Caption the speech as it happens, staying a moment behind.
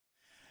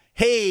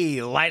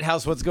Hey,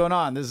 Lighthouse, what's going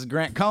on? This is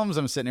Grant Combs.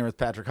 I'm sitting here with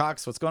Patrick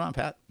Hawks. What's going on,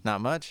 Pat? Not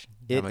much.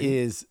 It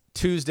is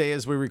Tuesday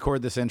as we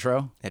record this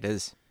intro, It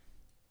is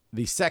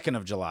the 2nd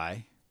of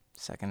July,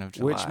 2nd of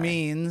July. which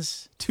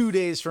means 2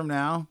 days from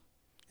now,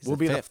 It's the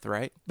 5th,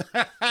 right?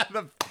 I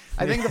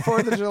think the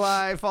 4th of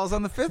July falls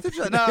on the 5th of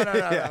July. No,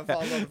 it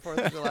falls on the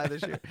 4th of July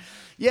this year.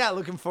 Yeah,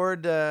 looking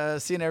forward to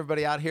seeing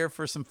everybody out here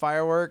for some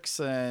fireworks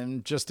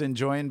and just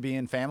enjoying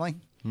being family.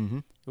 Mm-hmm.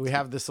 We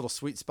have this little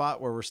sweet spot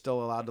where we're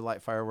still allowed to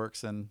light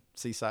fireworks in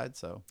Seaside,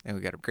 so And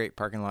we got a great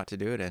parking lot to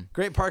do it in.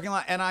 great parking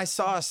lot. And I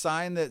saw a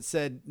sign that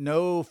said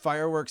no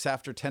fireworks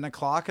after 10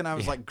 o'clock, and I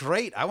was like,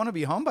 great, I want to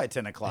be home by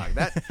 10 o'clock.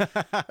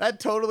 That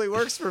totally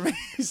works for me.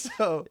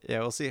 So Yeah,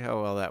 we'll see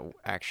how well that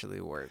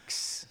actually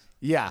works.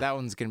 yeah, That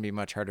one's going to be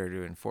much harder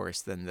to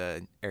enforce than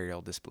the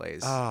aerial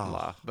displays Oh.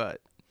 law.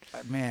 But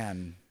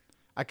man,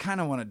 I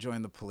kind of want to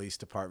join the police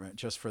department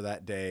just for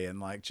that day and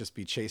like just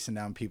be chasing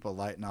down people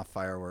lighting off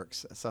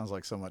fireworks. That sounds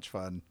like so much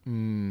fun.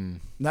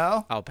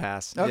 No? I'll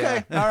pass.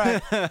 Okay. Yeah. All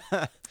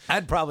right.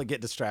 I'd probably get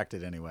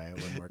distracted anyway.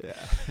 It wouldn't work.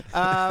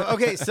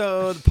 Okay.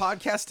 So the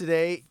podcast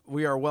today,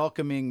 we are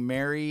welcoming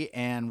Mary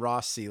and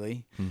Ross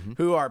Seeley,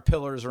 who are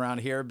pillars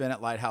around here, been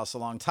at Lighthouse a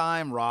long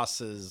time.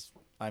 Ross is,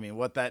 I mean,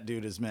 what that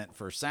dude has meant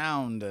for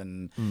sound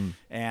and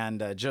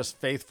just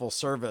faithful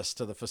service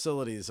to the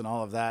facilities and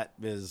all of that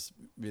is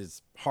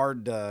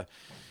hard to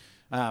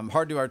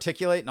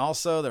articulate. And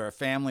also, they're a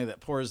family that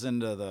pours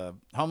into the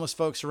homeless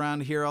folks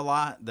around here a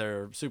lot.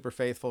 They're super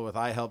faithful with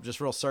iHelp, just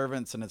real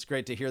servants, and it's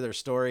great to hear their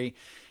story.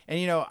 And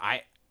you know,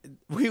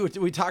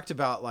 we talked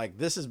about like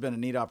this has been a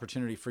neat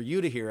opportunity for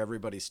you to hear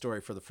everybody's story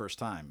for the first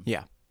time.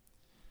 Yeah.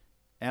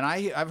 And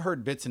I've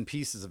heard bits and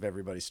pieces of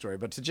everybody's story,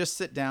 but to just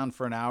sit down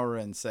for an hour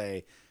and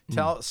say,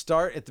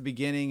 start at the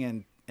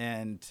beginning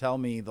and tell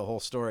me the whole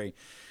story,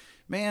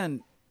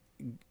 man,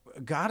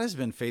 God has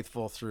been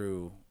faithful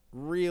through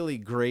really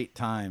great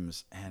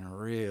times and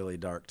really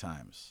dark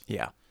times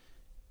Yeah.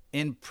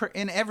 in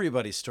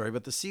everybody's story.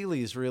 But the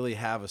Seeleys really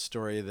have a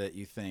story that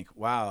you think,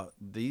 wow,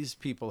 these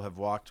people have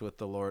walked with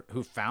the Lord,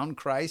 who found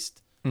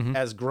Christ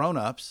as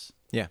grown-ups,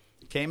 Yeah.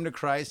 came to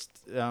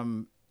Christ,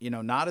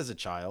 not as a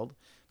child,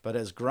 but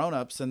as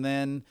grown-ups,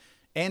 and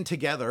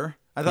together.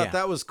 I thought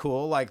that was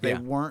cool. Like they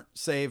weren't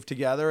saved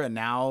together, and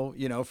now,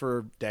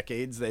 for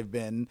decades they've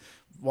been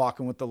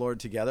walking with the Lord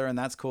together, and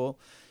that's cool.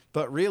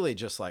 But really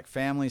just like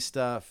family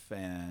stuff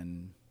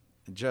and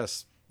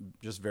just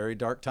very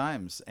dark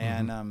times.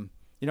 And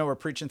we're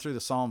preaching through the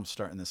Psalms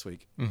starting this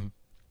week.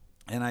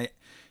 And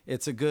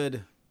it's a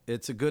good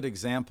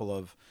example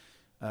of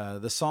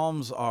the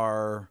Psalms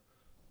are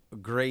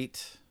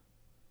great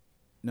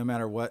no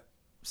matter what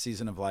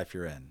season of life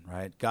you're in,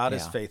 right? God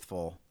is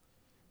faithful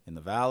in the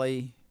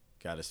valley,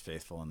 God is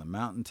faithful in the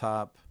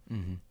mountaintop,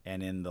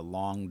 and in the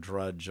long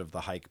drudge of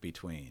the hike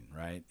between,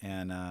 right?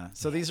 And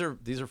so these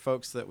are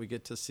folks that we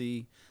get to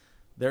see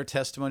their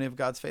testimony of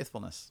God's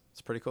faithfulness.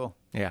 It's pretty cool.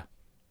 Yeah,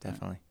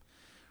 definitely.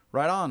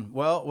 Right on.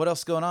 Well, what else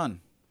is going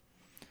on?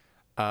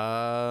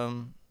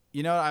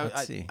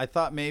 Let's see. I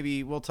thought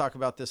maybe we'll talk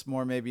about this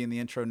more maybe in the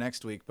intro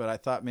next week, but I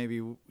thought maybe,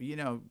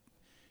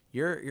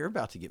 you're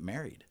about to get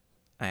married.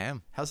 I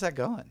am. How's that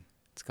going?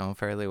 It's going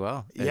fairly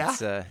well. Yeah?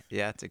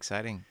 It's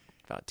exciting.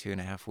 About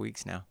 2.5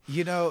 weeks now.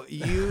 You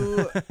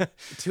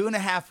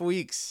 2.5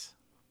 weeks.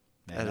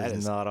 Man, that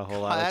is not a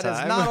whole lot of time.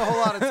 That is not a whole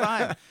lot of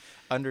time.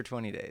 Under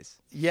 20 days.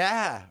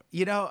 Yeah.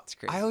 It's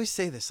crazy. I always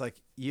say this, like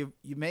you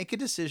make a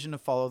decision to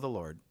follow the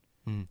Lord,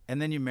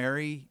 and then you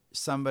marry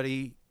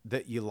somebody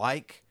that you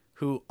like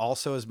who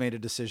also has made a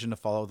decision to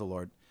follow the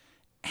Lord.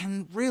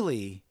 And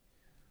really,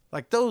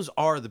 like those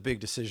are the big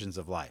decisions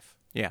of life.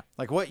 Yeah.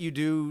 Like what you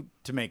do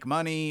to make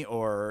money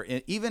or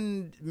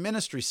even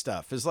ministry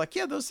stuff is like,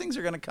 yeah, those things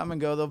are going to come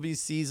and go. There'll be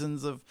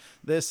seasons of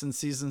this and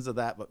seasons of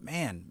that. But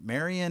man,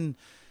 marrying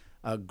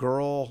a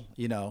girl,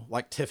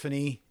 like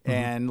Tiffany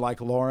and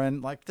like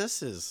Lauren, like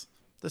this is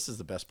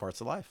the best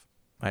parts of life.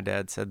 My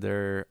dad said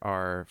there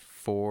are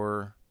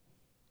 4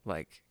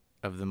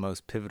 of the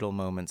most pivotal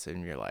moments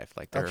in your life.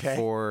 Like there are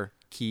 4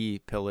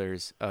 key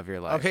pillars of your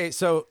life. Okay,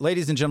 so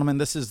ladies and gentlemen,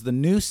 this is the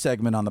new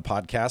segment on the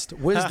podcast,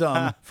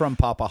 Wisdom from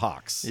Papa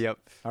Hawks. Yep.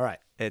 All right.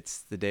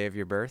 It's the day of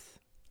your birth,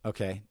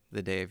 Okay.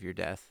 the day of your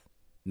death.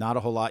 Not a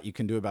whole lot you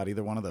can do about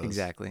either one of those.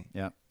 Exactly.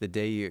 Yep. The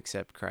day you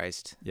accept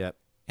Christ, Yep.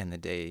 and the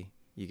day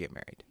you get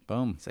married.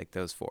 Boom. It's like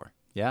those 4.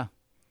 Yeah.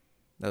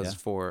 Those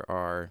 4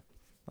 are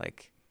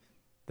like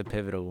the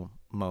pivotal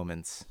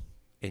moments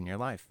in your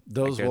life.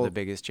 Those they're will- the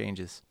biggest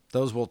changes.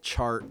 Those will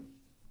chart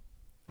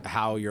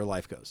how your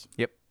life goes.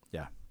 Yep.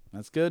 Yeah.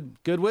 That's good.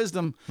 Good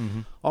wisdom.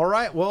 All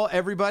right. Well,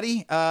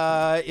 everybody,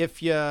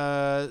 if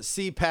you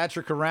see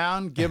Patrick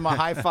around, give him a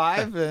high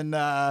five and,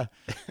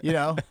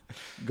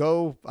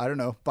 go, I don't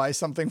know, buy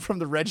something from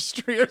the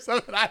registry or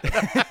something. I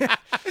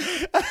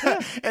don't know.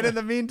 And in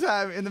the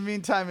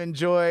meantime,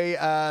 enjoy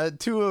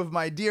 2 of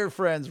my dear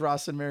friends,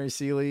 Ross and Mary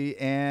Seeley,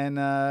 and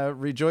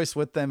rejoice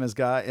with them as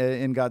God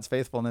in God's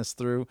faithfulness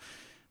through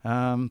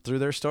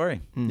their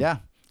story. Yeah.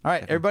 All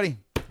right, everybody,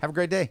 have a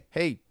great day.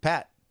 Hey,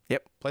 Pat.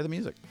 Yep. Play the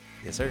music.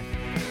 Yes, sir.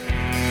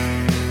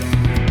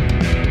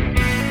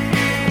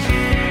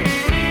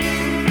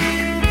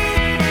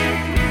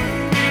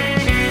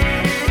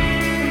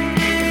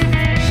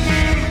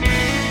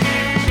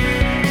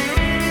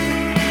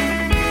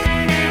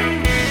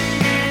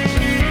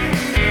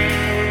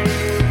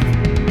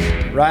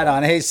 Right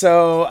on. Hey,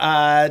 so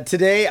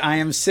today I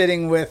am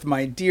sitting with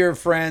my dear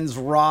friends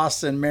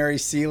Ross and Mary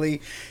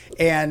Seeley.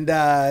 And,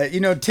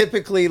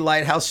 typically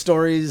Lighthouse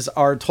stories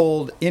are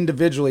told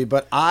individually,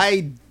 but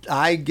I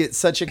get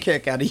such a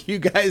kick out of you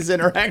guys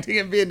interacting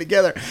and being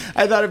together.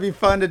 I thought it'd be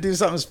fun to do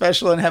something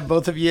special and have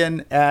both of you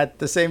in at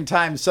the same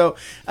time. So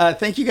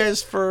thank you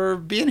guys for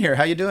being here.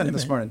 How you doing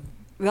this morning?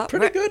 Well,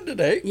 pretty good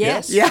today.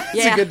 Yes. Yeah,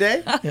 it's a good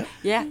day.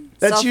 Yeah.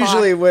 That's so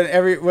usually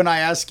far. when I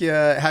ask you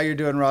how you're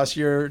doing, Ross,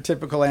 your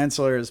typical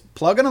answer is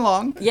plugging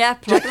along. Yeah,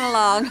 plugging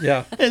along.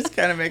 Yeah. It's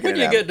kind of making When it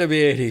you happen. get to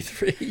be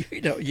 83,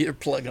 you're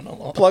plugging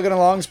along. Plugging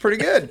along's pretty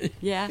good.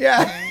 Yeah.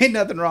 Yeah, ain't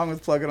nothing wrong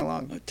with plugging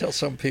along. I tell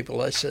some people,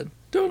 I said,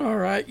 doing all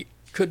right.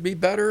 Could be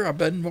better. I've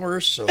been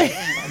worse, so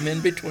I'm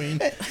in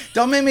between.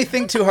 Don't make me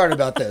think too hard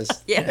about this.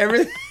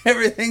 Yeah.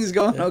 Everything's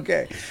going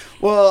okay.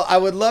 Well, I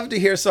would love to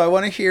hear, so I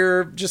want to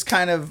hear just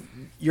kind of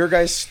your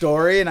guys'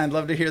 story, and I'd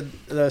love to hear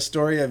the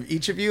story of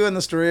each of you and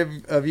the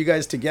story of you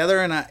guys together.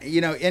 And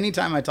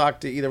anytime I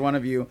talk to either one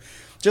of you,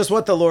 just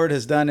what the Lord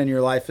has done in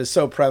your life is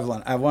so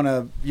prevalent. I want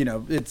to,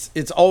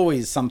 it's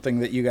always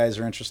something that you guys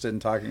are interested in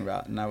talking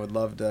about, and I would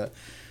love to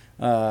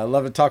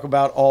talk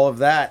about all of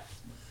that.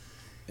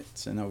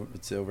 It's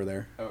over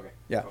there. Okay.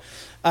 Yeah.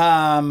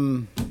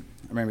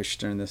 Maybe we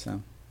should turn this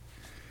down.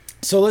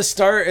 So let's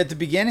start at the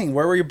beginning.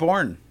 Where were you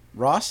born,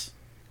 Ross?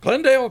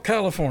 Glendale,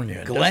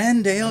 California.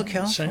 Glendale,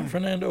 California. San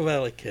Fernando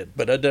Valley kid,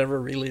 but I never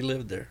really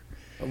lived there.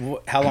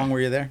 How long were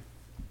you there?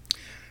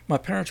 My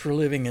parents were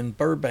living in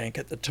Burbank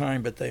at the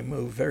time, but they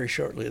moved very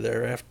shortly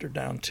thereafter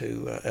down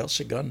to El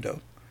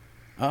Segundo.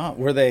 Oh,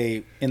 were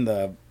they in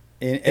the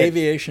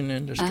aviation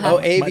industry? Oh,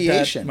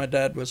 aviation. My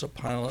dad was a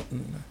pilot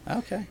and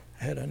okay.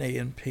 had an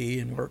A&P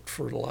and worked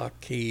for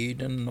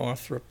Lockheed and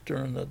Northrop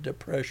during the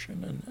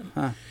Depression.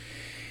 And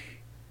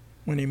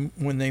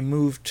when they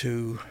moved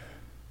to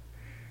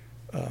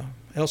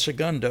El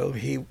Segundo,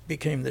 he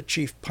became the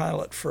chief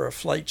pilot for a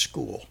flight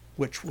school,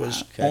 which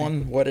was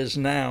on what is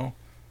now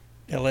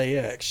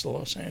LAX, the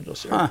Los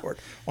Angeles Airport,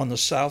 on the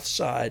south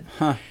side.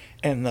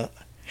 And the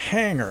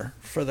hangar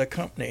for the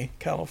company,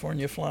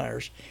 California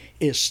Flyers,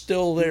 is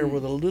still there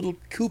with a little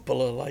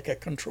cupola like a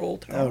control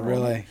tower. Oh,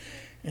 really?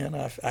 And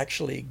I've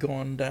actually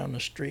gone down the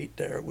street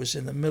there. It was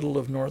in the middle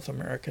of North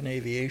American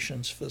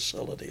Aviation's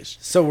facilities.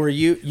 So were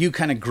you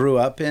kind of grew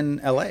up in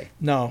L.A.?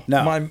 No.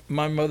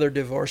 My mother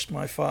divorced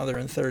my father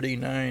in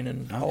 1939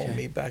 and hauled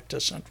me back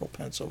to central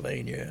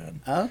Pennsylvania.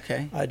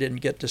 And I didn't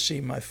get to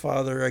see my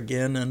father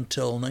again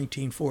until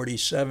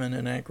 1947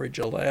 in Anchorage,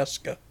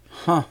 Alaska.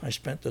 I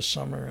spent the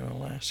summer in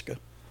Alaska.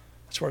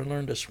 That's where I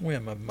learned to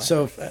swim.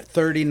 So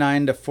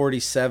 39 to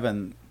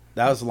 47,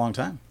 that was a long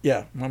time.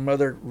 Yeah. My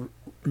mother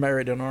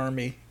married an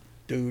Army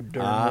dude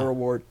during World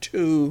War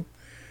II.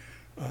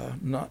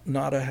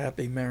 Not a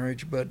happy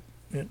marriage, but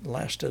it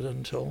lasted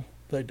until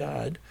they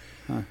died.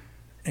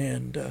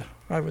 And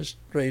I was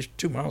raised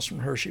 2 miles from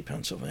Hershey,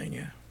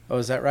 Pennsylvania. Oh,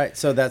 is that right?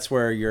 So that's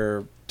where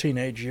your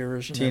teenage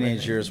years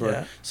were.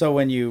 Yeah. So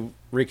when you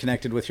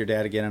reconnected with your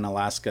dad again in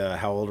Alaska,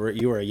 how old were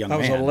you? You were a young man.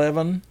 I was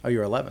 11. Oh, you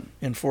were 11.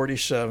 In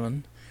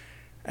 47.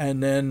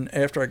 And then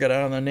after I got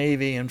out of the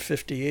Navy in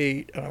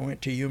 58, I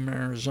went to Yuma,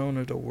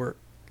 Arizona to work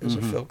as a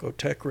Philco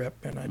tech rep,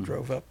 and I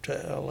drove up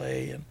to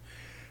L.A. and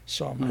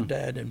saw my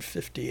dad in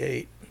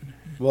 58.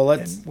 Well,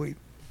 I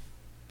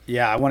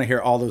want to hear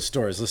all those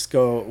stories. Let's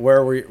go.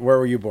 Where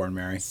were you born,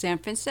 Mary? San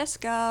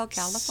Francisco,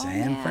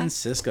 California. San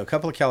Francisco. A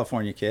couple of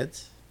California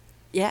kids.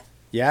 Yeah.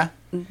 Yeah?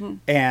 Mm-hmm.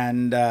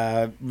 And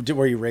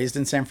were you raised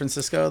in San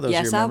Francisco? Those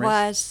Yes, are your memories?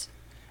 I was.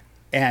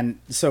 And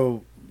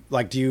so,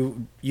 like,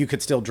 you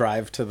could still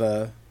drive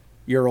to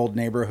your old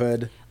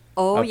neighborhood?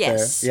 Oh,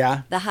 yes. There.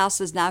 Yeah? The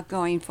house is now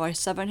going for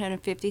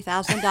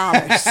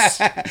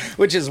 $750,000.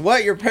 Which is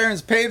what your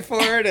parents paid for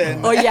it?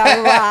 And Oh,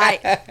 yeah,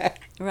 right.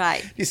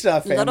 Right. You still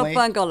have family? Little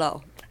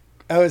bungalow.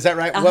 Oh, is that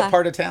right? What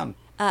part of town?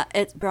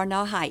 It's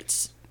Bernal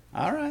Heights.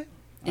 All right.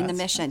 In the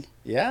Mission. Nice.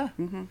 Yeah.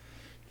 Mm-hmm.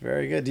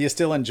 Very good. Do you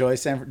still enjoy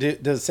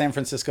does San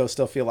Francisco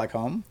still feel like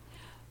home?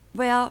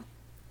 Well,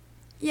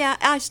 yeah,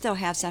 I still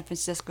have San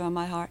Francisco in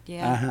my heart.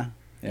 Yeah. Uh-huh.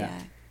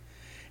 Yeah.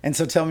 And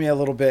so tell me a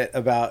little bit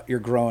about your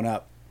growing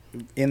up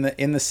in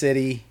the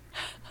city,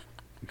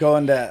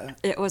 going to...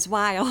 It was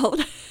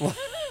wild.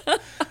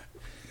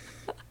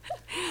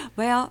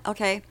 Well,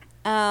 okay.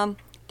 The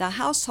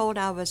household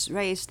I was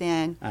raised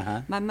in,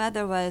 my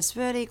mother was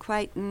really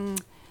quite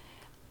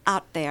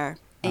out there.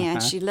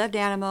 And she loved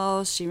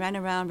animals. She ran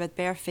around with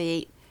bare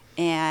feet.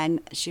 And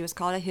she was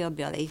called a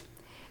hillbilly.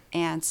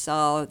 And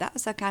so that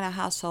was the kind of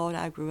household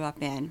I grew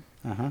up in.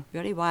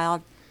 Really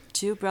wild.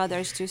 2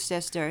 brothers, 2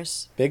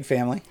 sisters. Big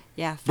family.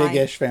 Yeah.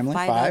 Big-ish family.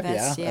 5 of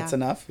yeah, us, yeah. That's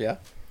enough. Yeah.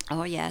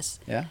 Oh, yes.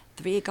 Yeah.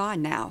 3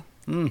 gone now.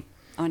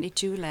 Only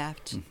 2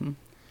 left.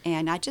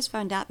 And I just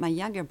found out my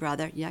youngest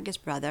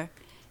brother,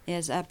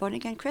 is a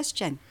born-again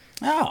Christian.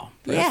 Oh,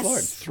 praise yes. the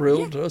Lord.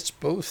 Thrilled us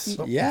both.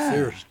 Something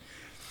fierce.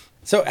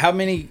 So how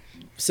many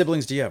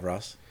siblings do you have,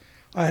 Ross?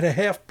 I had a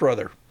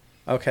half-brother.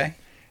 Okay.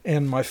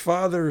 And my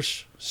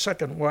father's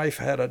second wife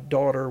had a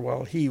daughter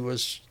while he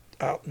was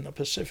out in the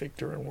Pacific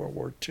during World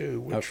War II,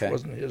 which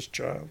wasn't his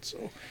child.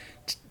 So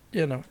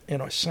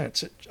in a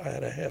sense, I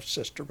had a half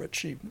sister, but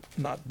she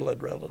not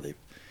blood relative.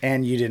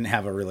 And you didn't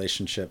have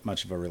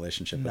much of a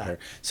relationship with her.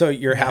 So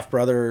your half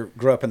brother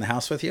grew up in the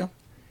house with you?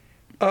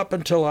 Up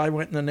until I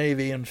went in the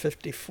Navy in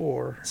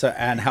 '54. So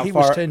and how he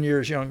far? He was 10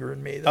 years younger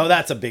than me. Oh,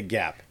 that's a big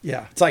gap.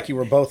 Yeah, it's like you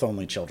were both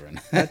only children.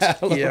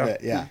 That's, a little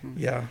bit. Yeah.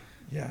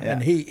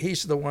 And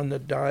he's the one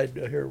that died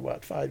here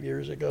 5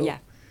 years ago. Yeah.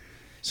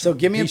 So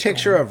give me a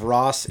picture of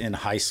Ross in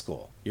high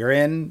school. You're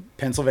in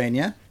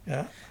Pennsylvania.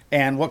 Yeah.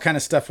 And what kind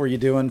of stuff were you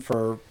doing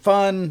for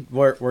fun?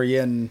 Were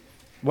you in?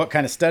 What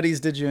kind of studies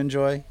did you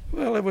enjoy?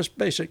 Well, it was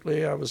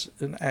basically I was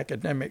an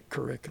academic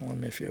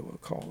curriculum, if you will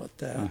call it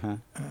that.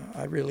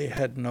 I really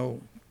had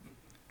no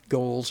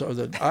goals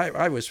other than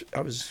I was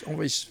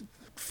always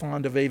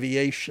fond of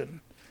aviation,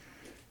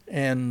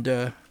 and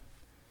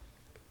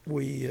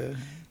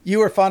You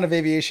were fond of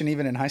aviation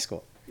even in high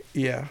school.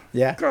 Yeah.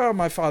 Yeah. Oh,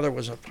 my father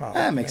was a pilot.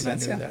 That makes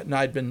sense. I knew that. And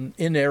I'd been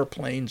in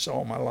airplanes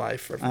all my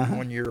life from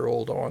 1 year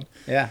old on.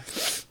 Yeah.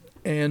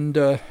 And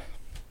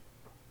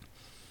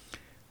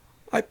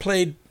I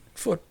played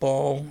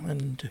football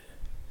and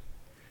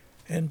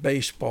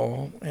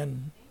baseball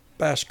and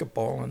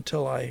basketball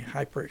until I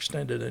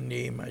hyperextended a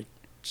knee my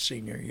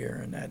senior year,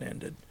 and that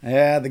ended.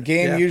 Yeah, the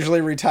game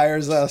usually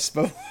retires us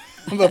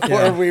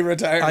before we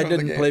retire. I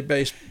didn't play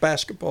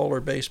basketball or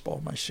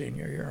baseball my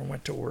senior year. I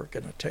went to work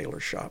in a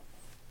tailor shop.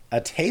 A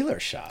tailor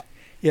shop?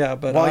 Yeah,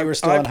 but while you were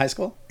still in high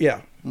school?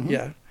 Yeah,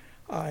 yeah.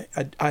 I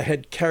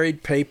had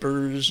carried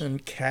papers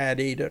and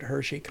caddied at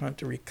Hershey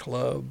Country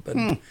Club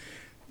and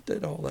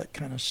did all that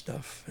kind of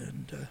stuff.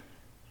 And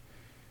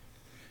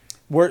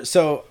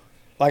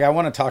I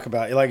want to talk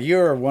about, like,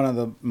 you're one of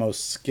the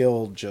most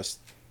skilled just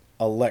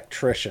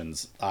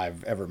electricians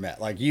I've ever met.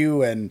 Like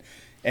you and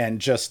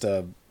just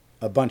a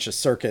bunch of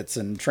circuits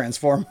and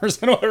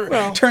transformers and whatever.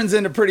 Well, turns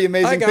into pretty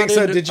amazing things.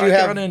 So I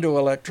got into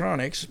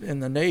electronics in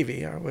the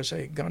Navy. I was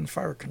a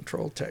gunfire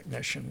control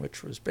technician,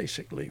 which was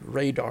basically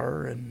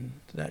radar and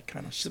that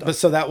kind of stuff. But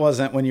so that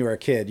wasn't when you were a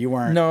kid. You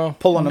weren't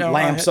pulling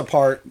lamps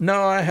apart.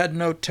 No, I had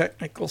no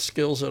technical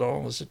skills at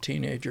all as a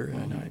teenager,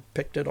 and I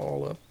picked it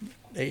all up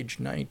age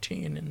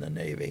 19 in the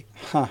Navy.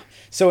 Huh.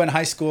 So in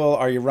high school,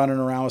 are you running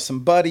around with some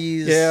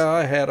buddies? Yeah,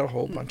 I had a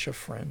whole bunch of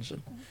friends,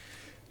 and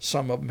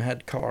some of them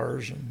had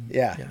cars. And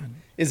yeah.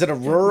 Is it a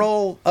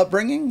rural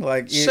upbringing?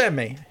 Like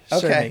semi-rural.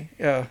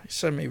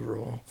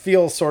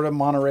 Feels sort of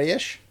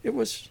Monterey-ish? It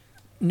was.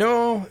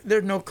 No,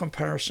 there's no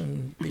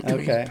comparison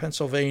between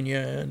Pennsylvania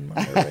and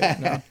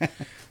Monterey.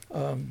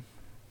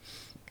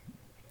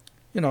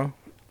 No.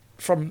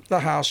 From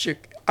the house,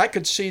 I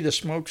could see the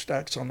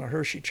smokestacks on the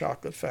Hershey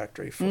Chocolate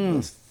Factory from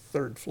the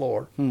third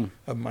floor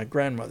of my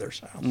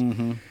grandmother's house.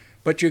 Mm-hmm.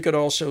 But you could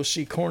also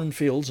see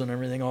cornfields and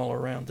everything all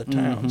around the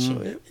town.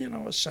 So it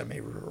was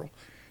semi-rural.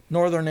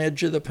 Northern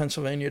edge of the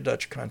Pennsylvania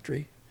Dutch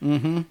country.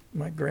 Mm-hmm.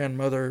 My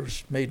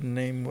grandmother's maiden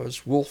name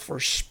was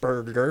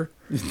Wolfersberger.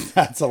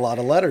 That's a lot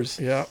of letters.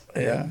 Yeah.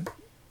 And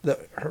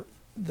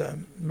the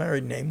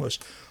married name was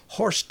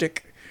Horstick,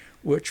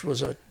 which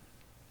was I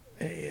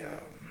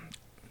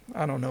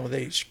don't know,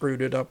 they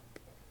screwed it up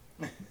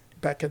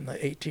back in the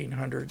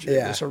 1800s.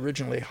 It was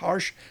originally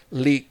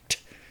Harschlicht.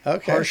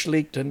 Okay.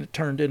 Harschlicht, and it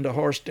turned into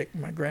Horstick.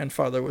 My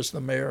grandfather was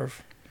the mayor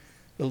of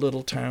the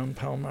little town,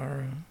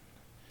 Palmyra.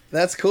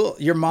 That's cool.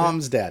 Your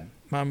mom's dad?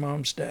 My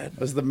mom's dad.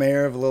 Was the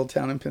mayor of a little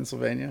town in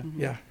Pennsylvania?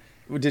 Yeah.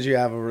 Did you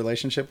have a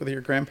relationship with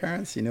your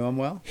grandparents? You knew them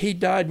well? He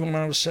died when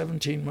I was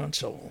 17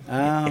 months old.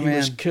 Oh, he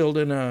was killed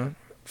in a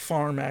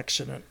farm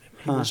accident.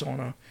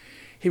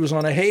 He was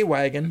on a hay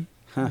wagon.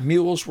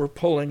 Mules were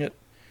pulling it,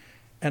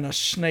 and a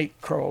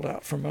snake crawled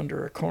out from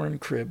under a corn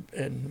crib,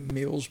 and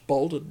mules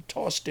bolted and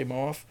tossed him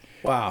off.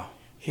 Wow.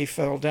 He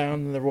fell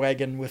down in the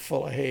wagon with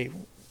full of hay.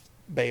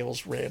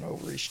 Bales ran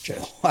over his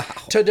chest. Wow.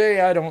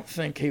 Today, I don't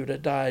think he would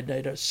have died.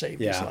 They'd have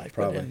saved his life.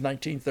 Probably. But in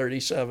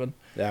 1937,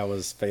 that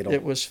was fatal.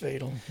 It was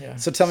fatal, yeah.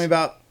 So tell me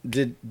about,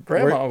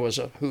 Grandma was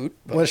a hoot.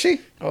 Was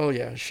she? Oh,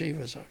 yeah. She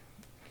was a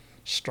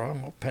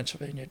strong old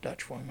Pennsylvania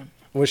Dutch woman.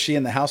 Was she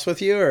in the house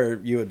with you, or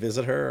you would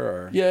visit her?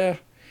 Or? Yeah.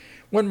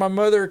 When my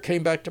mother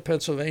came back to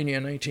Pennsylvania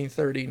in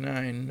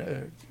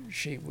 1939,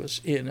 she was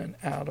in and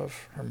out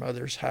of her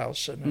mother's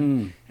house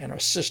and her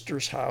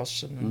sister's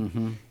house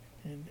and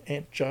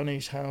Aunt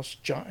Johnny's house,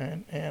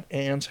 and Aunt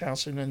Ann's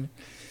house, and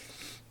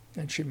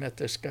she met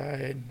this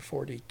guy in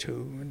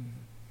 42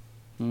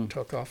 and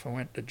took off and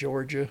went to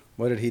Georgia.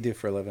 What did he do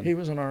for a living? He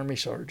was an Army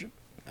sergeant.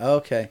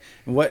 Okay.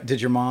 What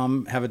did your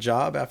mom have a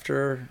job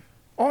after?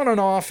 On and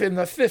off. In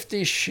the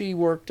 50s, she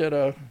worked at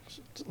a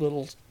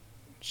little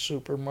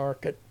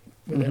supermarket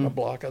within a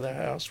block of the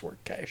house,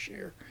 worked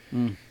cashier.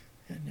 And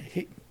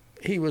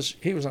he was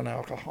an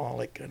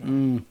alcoholic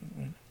and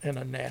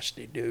a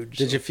nasty dude.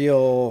 Did you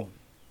feel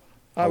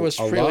I was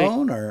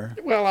alone, or?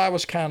 Well, I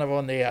was kind of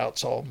on the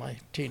outs all my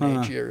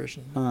teenage years,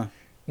 and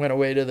went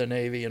away to the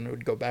Navy and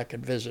would go back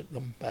and visit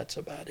them. That's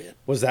about it.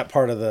 Was that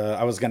part of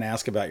I was going to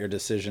ask about your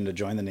decision to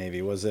join the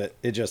Navy. Was it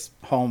just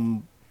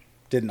home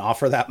didn't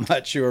offer that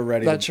much? You were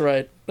ready? That's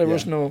right. There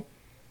was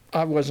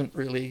I wasn't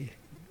really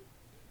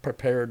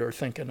prepared or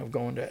thinking of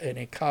going to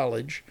any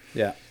college.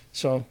 Yeah.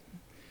 So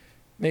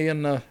me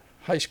and the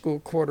high school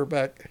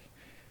quarterback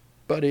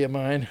buddy of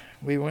mine,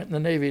 we went in the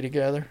Navy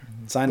together.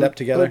 Signed up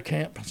together? Boot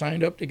camp.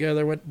 Signed up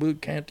together, went to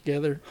boot camp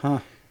together.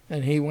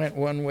 And he went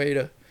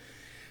to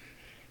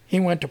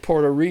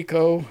Puerto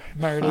Rico,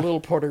 married a little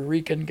Puerto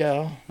Rican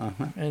gal.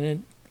 And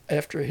then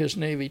after his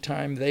Navy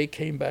time, they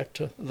came back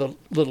to the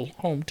little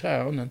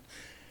hometown, and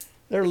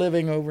they're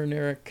living over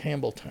near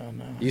Campbelltown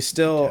now. You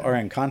still are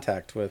in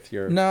contact with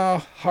your...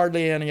 No,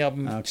 hardly any of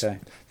them. Okay.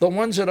 The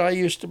ones that I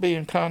used to be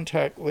in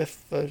contact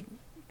with,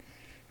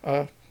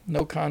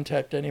 no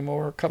contact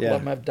anymore. A couple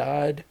of them have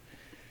died.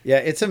 Yeah,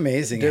 it's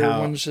amazing They're how...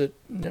 ones that,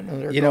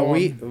 they're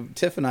gone.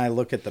 Tiff and I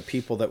look at the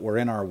people that were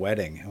in our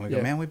wedding, and we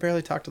go, man, we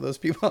barely talked to those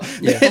people.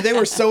 They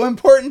were so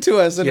important to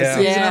us in a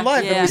season in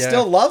life, and we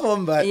still love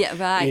them, but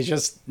you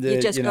just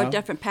go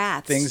different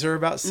paths. Things are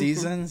about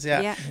seasons.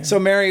 So,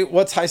 Mary,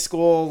 what's high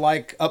school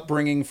like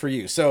upbringing for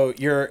you? So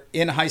you're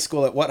in high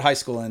school at what high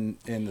school in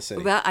the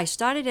city? Well, I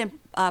started in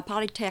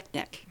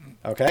Polytechnic.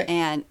 Okay.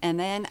 And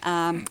then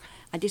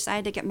I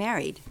decided to get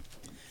married.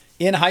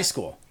 In high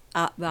school?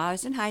 Well, I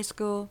was in high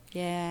school.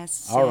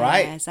 Yes. All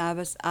right. Yes, I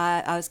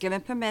was given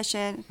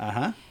permission.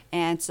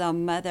 And so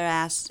mother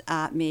asked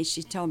me.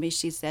 She told me.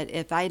 She said,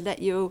 "If I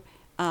let you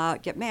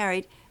get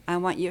married, I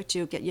want you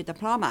to get your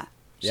diploma."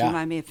 She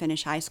wanted me to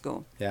finish high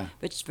school. Yeah.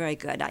 Which is a very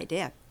good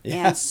idea.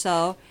 Yeah. And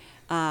so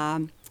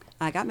I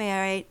got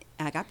married.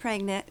 I got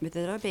pregnant with a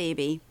little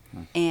baby,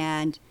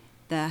 and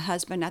the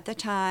husband at the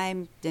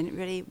time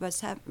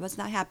was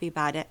not happy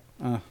about it.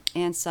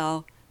 And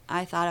so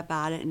I thought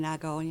about it, and I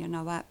go, you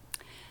know what?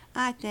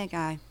 I think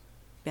I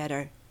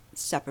better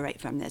separate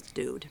from this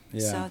dude.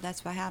 Yeah. So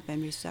that's what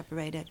happened. We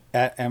separated.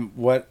 And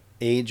what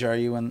age are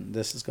you when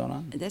this is going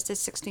on? This is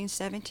 16,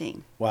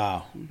 17.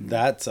 Wow.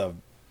 That's a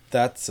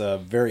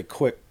very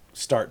quick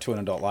start to an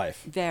adult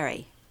life.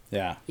 Very.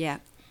 Yeah. Yeah.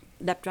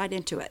 Leapt right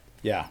into it.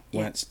 Yeah.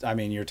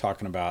 You're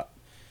talking about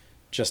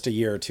just a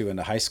year or two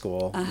into high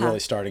school, really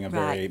starting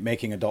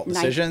making adult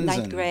decisions.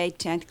 Ninth grade,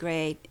 10th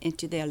grade,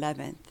 into the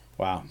 11th.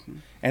 Wow.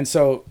 And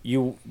so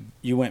you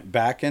went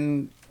back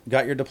and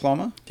got your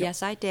diploma?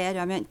 Yes, I did.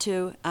 I went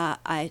to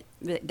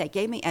they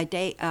gave me a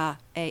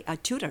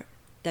tutor,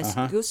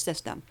 the Goose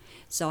system.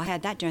 So I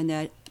had that during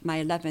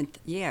my 11th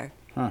year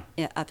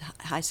of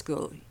high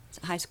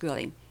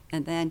schooling,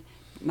 and then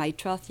my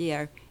 12th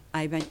year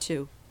I went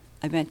to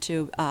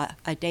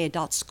a day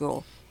adult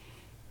school,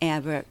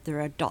 and there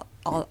were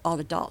all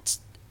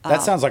adults.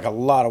 That sounds like a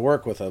lot of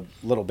work with a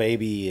little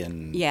baby,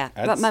 and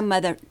but my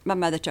mother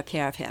took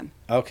care of him.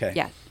 Okay.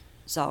 Yeah,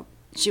 so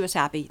she was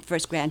happy,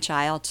 first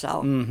grandchild.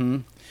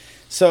 So.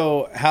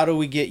 So how do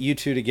we get you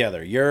two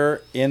together?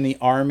 You're in the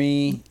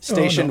Army,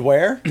 stationed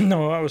where?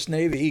 No, I was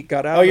Navy.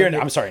 Got out.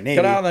 I'm sorry, Navy.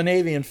 Got out of the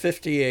Navy in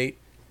 '58.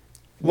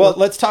 Well,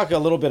 let's talk a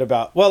little bit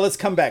about. Well, let's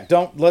come back.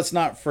 Let's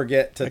not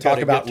forget to talk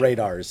about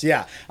radars.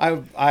 Yeah, I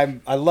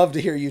love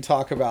to hear you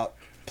talk about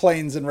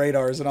planes and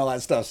radars and all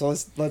that stuff. So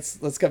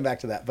let's come back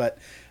to that. But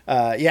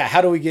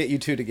how do we get you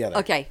two together?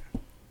 Okay,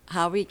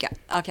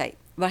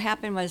 what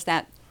happened was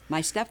that my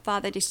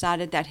stepfather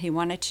decided that he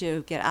wanted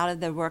to get out of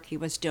the work he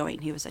was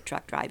doing. He was a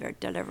truck driver,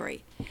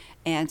 delivery.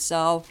 And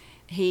so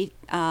he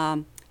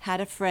had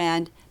a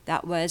friend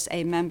that was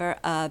a member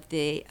of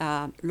the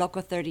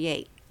Local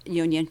 38,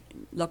 Union,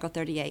 Local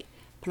 38,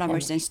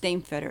 Plumbers and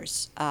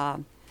Steamfitters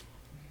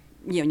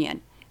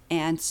Union.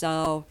 And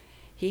so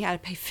he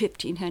had to pay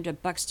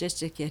 $1,500 just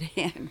to get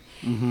in.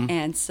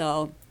 And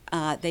so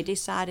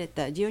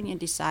the union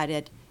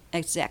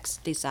execs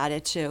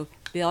decided to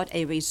build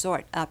a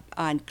resort up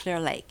on Clear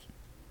Lake,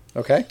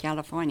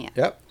 California.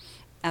 Yep.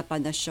 Up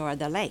on the shore of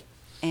the lake.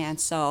 And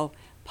so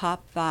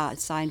Pop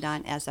signed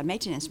on as a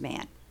maintenance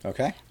man.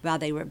 Okay. While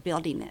they were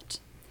building it.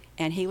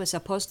 And he was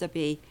supposed to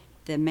be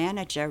the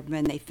manager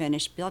when they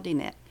finished building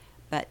it,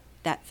 but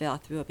that fell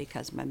through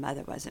because my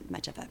mother wasn't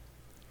much of a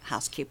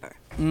housekeeper.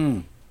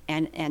 And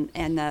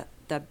the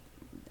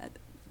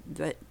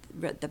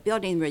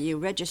building where you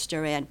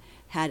register in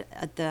had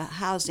the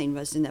housing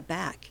was in the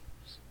back,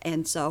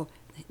 and so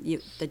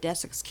the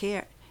desks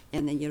here,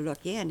 and then you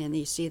look in and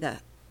you see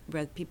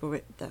where people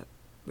were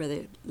where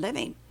they're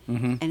living,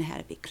 and it had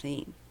to be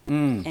clean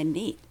and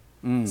neat.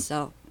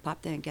 So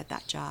Pop didn't get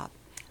that job.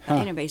 But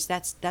anyways,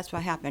 that's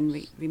what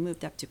happened. We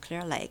moved up to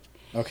Clear Lake.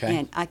 Okay.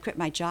 And I quit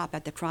my job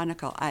at the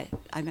Chronicle. I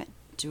went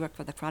to work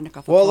for the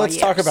Chronicle for 4 Well, years. let's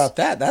talk about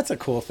that. That's a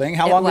cool thing.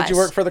 How long did you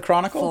work for the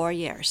Chronicle? 4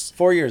 years.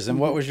 4 years. And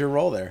what was your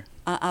role there?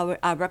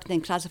 I worked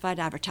in classified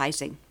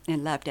advertising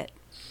and loved it.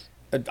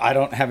 I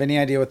don't have any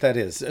idea what that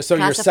is. So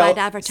Classified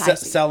you're advertising.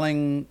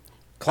 Selling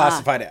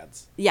classified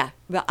ads. Yeah.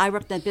 Well, I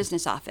worked in the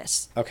business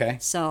office. Okay.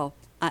 So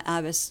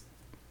I was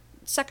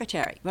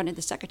secretary, one of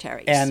the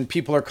secretaries. And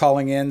people are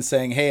calling in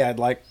saying, "Hey, I'd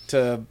like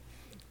to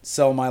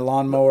sell my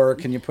lawnmower.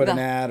 Can you put an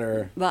ad?"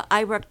 Or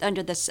I worked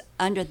under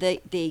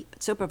the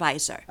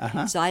supervisor,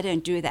 so I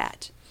didn't do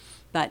that.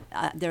 But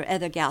there are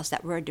other gals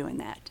that were doing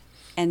that,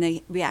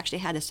 and we actually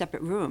had a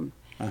separate room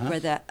where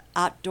the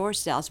outdoor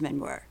salesmen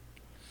were.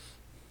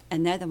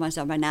 and they're the ones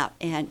that went out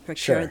and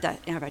procured the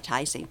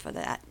advertising for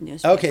that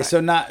newspaper. Okay, so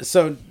not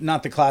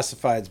the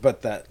classifieds,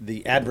 but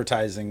the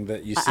advertising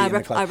that you see. I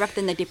worked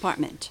in the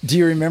department. Do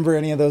you remember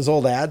any of those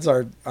old ads?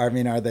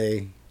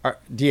 Do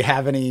you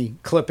have any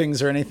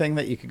clippings or anything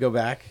that you could go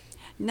back?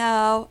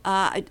 No,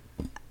 I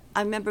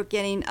remember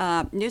getting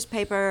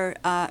newspaper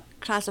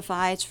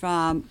classifieds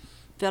from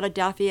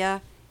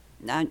Philadelphia.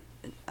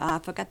 I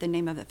forgot the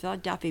name of it.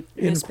 Philadelphia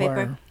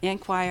newspaper.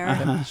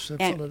 Inquirer. It's a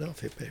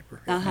Philadelphia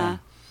paper.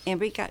 And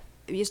we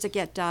used to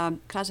get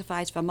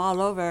classifieds from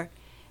all over,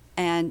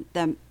 and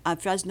the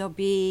Fresno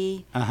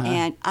Bee,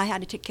 and I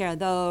had to take care of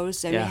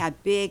those. And we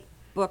had big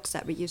books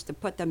that we used to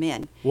put them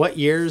in. What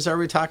years are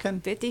we talking?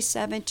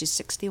 57 to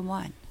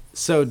 61.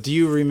 So do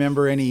you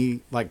remember any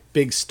like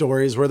big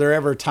stories? Were there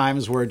ever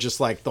times where just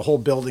like the whole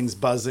building's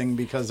buzzing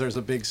because there's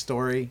a big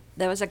story?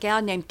 There was a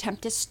gal named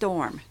Tempest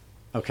Storm.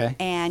 Okay.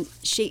 And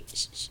she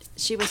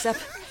was up.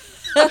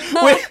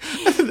 Wait,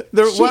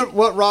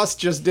 what Ross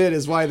just did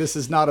is why this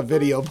is not a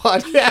video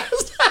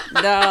podcast.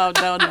 No.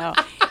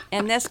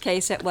 In this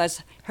case, it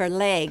was her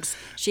legs.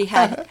 She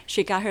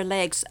got her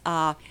legs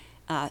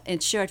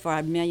insured for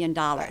 $1 million.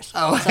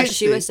 Oh, so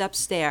she was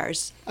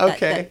upstairs.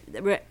 Okay.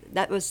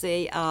 That was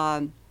the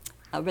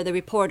where the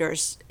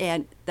reporters,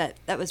 and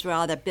that was where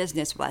all the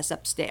business was,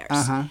 upstairs.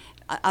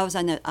 I was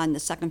on the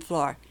second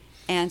floor,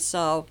 and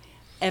so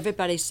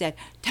everybody said,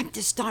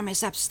 Tempest Storm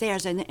is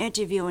upstairs and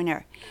interviewing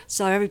her.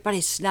 So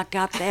everybody snuck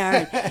up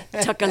there and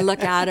took a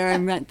look at her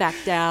and went back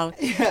down.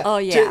 Yeah. Oh,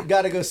 yeah.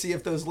 Got to go see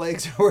if those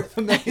legs are worth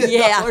 $1 million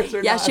or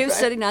yeah, not. she was right?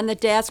 sitting on the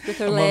desk with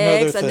her Among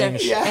legs. other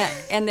things.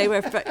 And they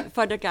were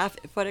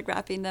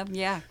photographing them,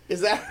 yeah. Is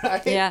that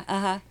right?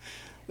 Yeah,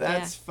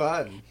 That's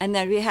fun. And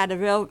then we had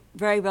a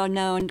very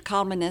well-known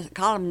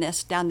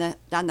columnist down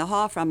the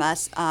hall from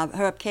us,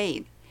 Herb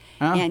Cain.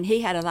 Oh. And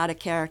he had a lot of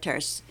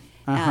characters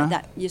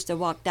that used to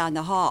walk down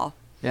the hall.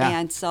 Yeah.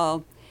 And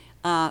so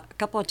a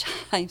couple of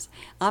times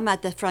I'm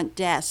at the front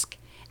desk,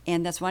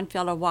 and this one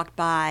fellow walked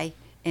by,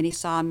 and he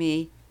saw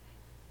me,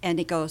 and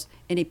he goes,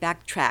 and he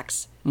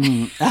backtracks.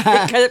 He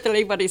couldn't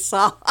believe what he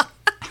saw.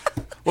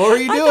 What were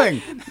you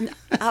doing?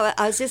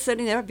 I was just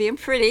sitting there being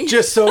pretty.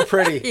 Just so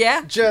pretty.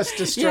 Yeah. Just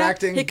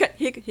distracting. Yeah,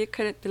 he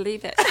couldn't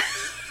believe it.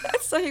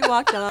 So he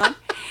walked on.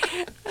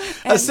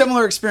 A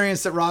similar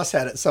experience that Ross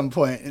had at some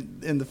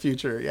point in the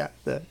future. Yeah.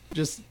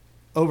 Just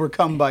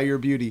overcome by your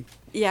beauty.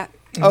 Yeah.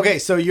 Okay,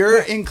 so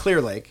you're in Clear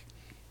Lake.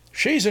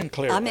 She's in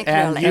Clear Lake. I'm in Clear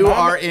And Lake. you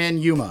are in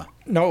Yuma.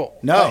 No.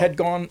 I had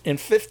gone in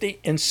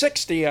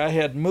 60, I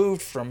had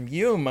moved from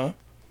Yuma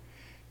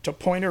to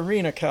Point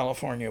Arena,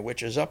 California,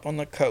 which is up on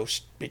the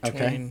coast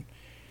between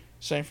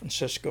San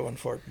Francisco and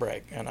Fort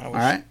Bragg. And I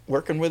was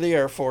working with the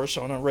Air Force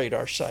on a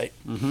radar site.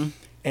 Mm-hmm.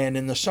 And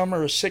in the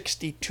summer of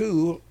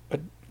 62, a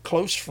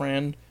close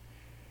friend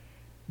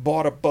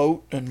bought a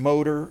boat and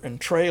motor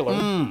and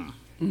trailer.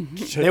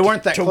 They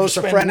weren't that close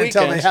a friend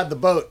until they had the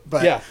boat.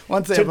 But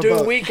once they have a boat. To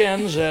do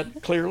weekends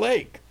at Clear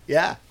Lake.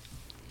 Yeah.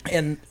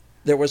 And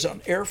there was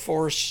an Air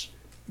Force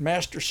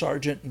Master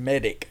Sergeant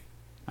medic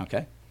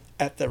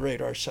at the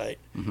radar site.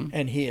 Mm-hmm.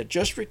 And he had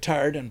just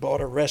retired and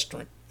bought a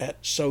restaurant at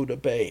Soda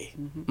Bay.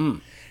 Mm-hmm.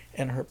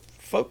 And her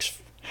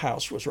folks'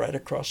 house was right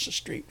across the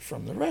street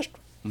from the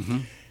restaurant. Mm-hmm.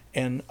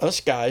 And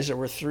us guys, there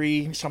were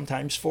 3,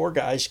 sometimes 4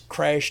 guys,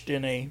 crashed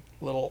in a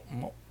little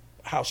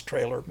house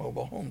trailer,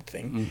 mobile home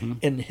thing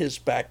in his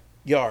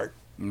backyard.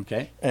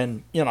 Okay.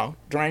 And,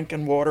 drank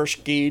and water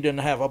skied and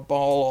have a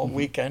ball all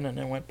weekend, and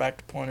then went back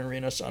to Point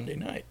Arena Sunday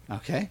night.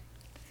 Okay.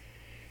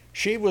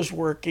 She was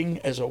working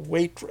as a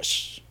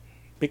waitress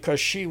because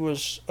she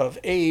was of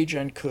age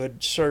and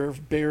could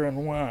serve beer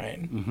and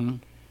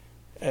wine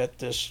at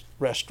this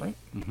restaurant.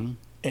 Mm-hmm.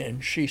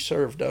 And she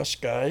served us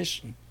guys.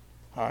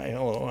 Hi,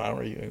 hello, how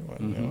are you?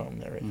 I'm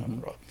Mary.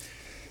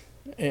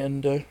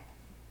 And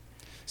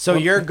so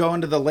you're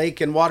going to the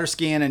lake and water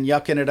skiing and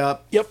yucking it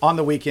up on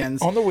the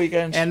weekends. On the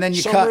weekends. And then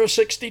Summer of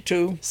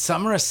 62.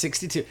 Summer of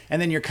 62.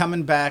 And then you're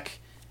coming back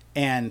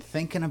and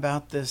thinking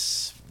about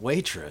this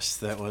waitress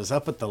that was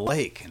up at the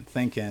lake and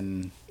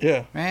thinking,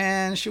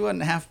 man, she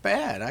wasn't half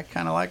bad. I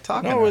kind of like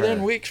talking to her. No,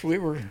 within weeks we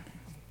were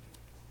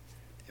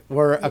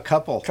a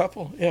couple.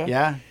 Yeah.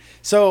 Yeah.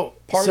 So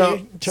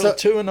party till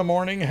 2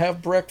 a.m,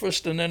 have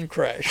breakfast, and then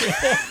crash.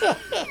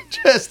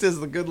 Just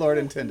as the good Lord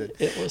intended.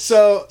 It was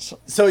so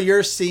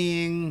you're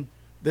seeing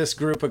this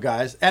group of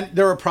guys, and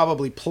there were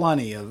probably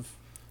plenty of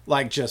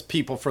like just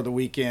people for the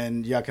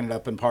weekend yucking it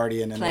up and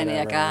partying and plenty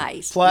whatever. Of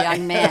guys,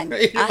 young men.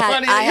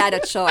 I had a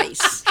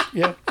choice.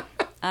 Yeah.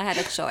 I had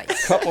a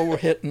choice. A couple were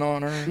hitting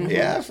on her.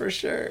 Yeah, for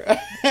sure.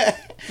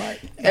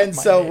 And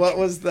so what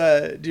was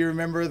do you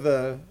remember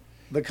the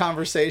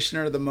conversation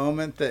or the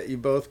moment that you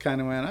both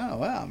kind of went, oh,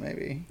 wow,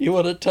 maybe. You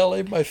want to tell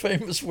him my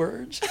famous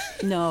words?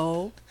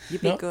 No, you'd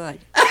be good.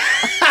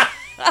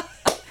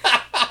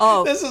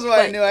 This is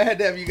why I knew I had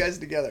to have you guys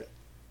together.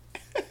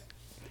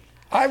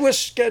 I was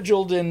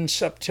scheduled in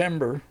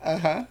September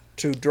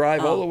to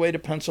drive all the way to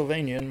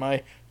Pennsylvania in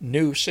my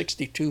new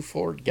 '62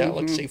 Ford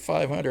Galaxie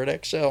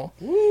 500 XL.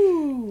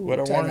 Woo! With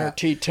a Warner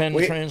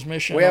T10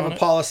 transmission. We have a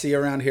policy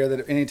around here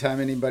that anytime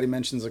anybody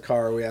mentions a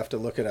car, we have to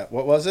look it up.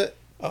 What was it?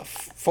 A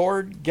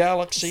Ford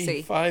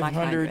Galaxie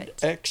 500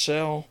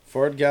 XL.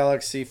 Ford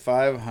Galaxie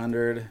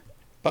 500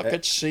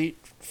 bucket seat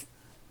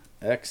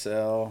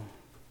XL.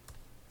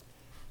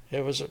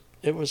 It was a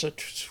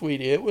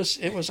sweetie. It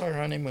was our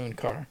honeymoon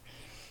car.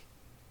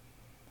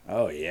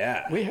 Oh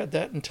yeah. We had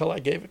that until I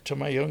gave it to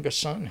my youngest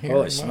son here.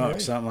 Holy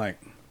smokes! I'm like.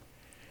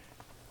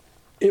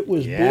 It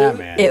was blue.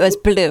 Man. It was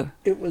blue.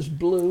 It was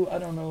blue. I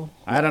don't know.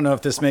 I don't know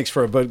if this makes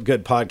for a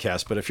good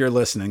podcast, but if you're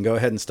listening, go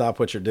ahead and stop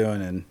what you're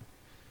doing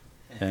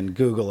and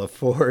Google a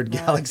Ford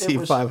Galaxie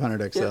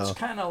 500 XL. It's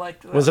kind of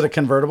like. Was it a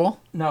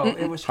convertible? No,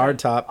 it was hard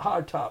top.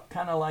 Hard top,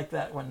 kind of like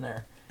that one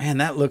there. Man,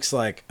 that looks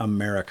like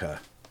America.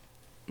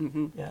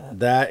 Mm-hmm. Yeah.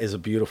 That is a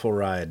beautiful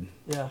ride.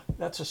 Yeah,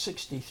 that's a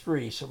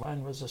 '63, so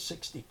mine was a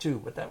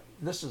 '62, but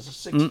this is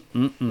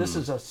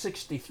a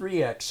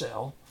 '63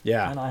 XL.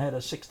 Yeah. And I had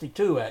a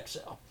 '62 XL.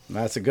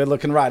 That's a good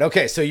looking ride.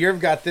 Okay, so you've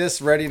got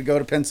this ready to go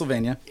to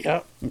Pennsylvania.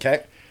 Yeah.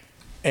 Okay.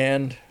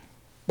 And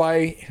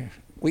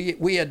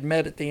we had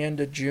met at the end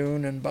of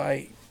June, and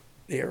by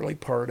the early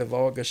part of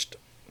August,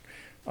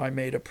 I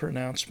made a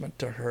pronouncement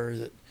to her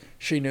that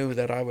she knew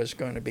that I was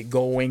going to be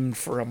going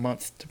for a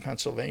month to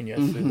Pennsylvania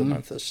through the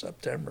month of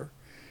September.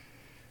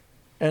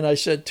 And I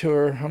said to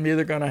her, I'm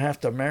either going to have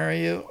to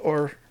marry you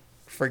or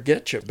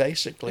forget you,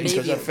 basically,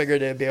 because I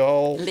figured it'd be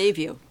all... Leave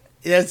you.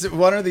 Yeah, it's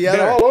one or the other.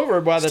 Be all over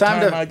by the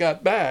time I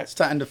got back. It's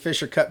time to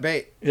fish or cut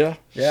bait. Yeah.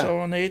 So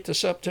on the 8th of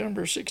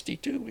September,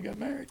 '62, we got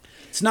married.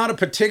 It's not a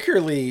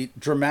particularly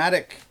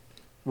dramatic,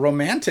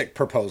 romantic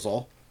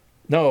proposal.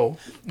 No,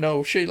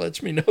 she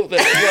lets me know that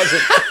it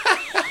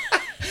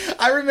wasn't.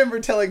 I remember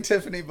telling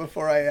Tiffany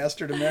before I asked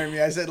her to marry me,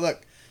 I said,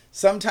 look,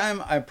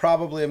 sometime I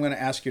probably am going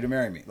to ask you to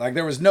marry me. Like,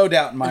 there was no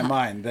doubt in my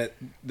mind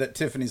that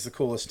Tiffany's the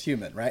coolest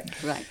human, right?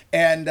 Right.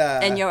 And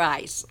in your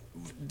eyes.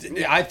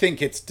 I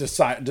think it's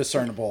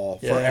discernible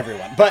for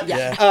everyone. But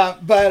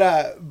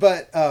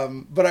but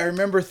I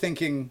remember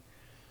thinking,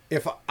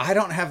 if I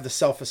don't have the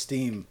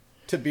self-esteem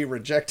to be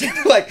rejected,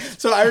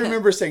 so I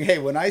remember saying, hey,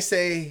 when I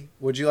say,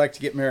 would you like to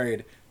get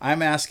married?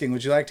 I'm asking,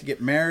 would you like to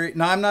get married?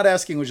 No, I'm not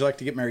asking, would you like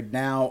to get married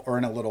now or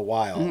in a little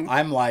while? Mm-hmm.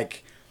 I'm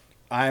like,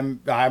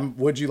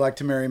 would you like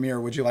to marry me or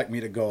would you like me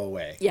to go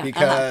away? Yeah.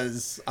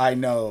 Because I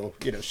know,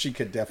 she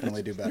could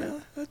definitely do better. Yeah,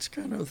 that's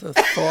kind of the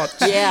thought.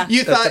 Yeah.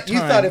 You thought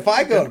if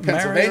I go to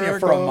Pennsylvania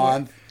for a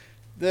month,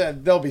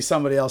 there'll be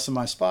somebody else in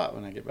my spot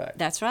when I get back.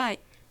 That's right.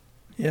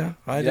 Yeah,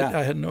 I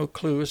had no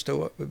clue as to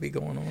what would be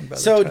going on.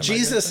 So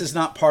Jesus is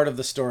not part of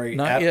the story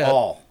at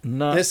all.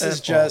 This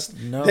is just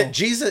that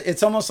Jesus.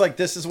 It's almost like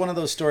this is one of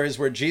those stories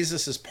where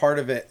Jesus is part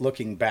of it,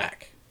 looking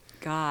back.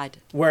 God.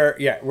 Where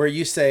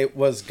you say,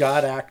 was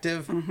God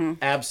active? Mm-hmm.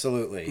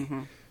 Absolutely.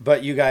 Mm-hmm.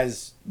 But you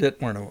guys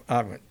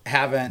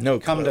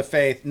haven't come to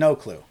faith. No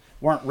clue.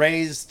 Weren't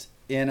raised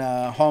in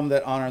a home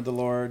that honored the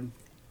Lord.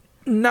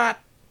 Not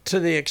to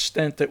the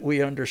extent that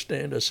we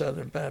understand as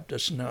Southern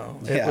Baptists, no.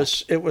 Yeah.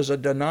 It was a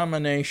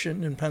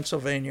denomination in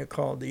Pennsylvania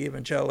called the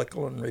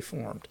Evangelical and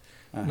Reformed.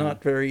 Uh-huh.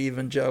 Not very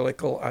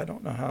evangelical. I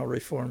don't know how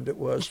Reformed it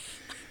was.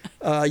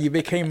 You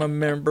became a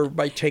member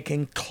by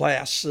taking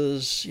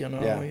classes,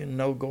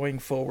 going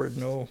forward,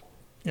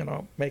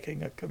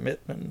 making a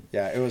commitment.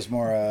 Yeah, it was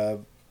more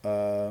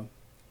a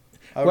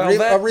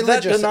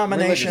religious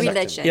denomination.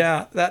 Religion.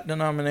 Yeah, that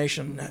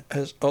denomination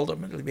has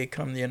ultimately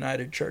become the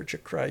United Church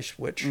of Christ,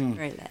 which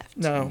very left.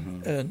 No,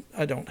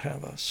 I don't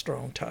have a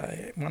strong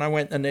tie. When I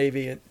went in the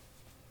Navy,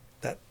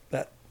 that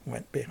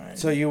went behind.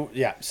 So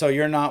so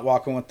you're not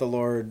walking with the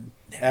Lord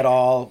at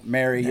all,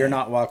 Mary. You're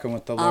not walking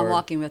with the Lord. I'm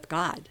walking with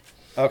God.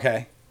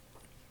 Okay.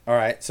 All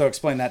right. So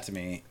explain that to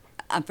me.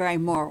 I'm very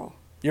moral.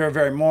 You're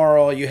very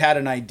moral. You had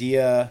an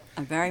idea.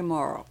 I'm very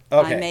moral.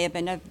 Okay. I may have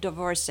been a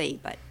divorcee,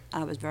 but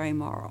I was very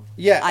moral.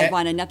 Yeah. I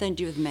wanted nothing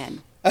to do with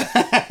men.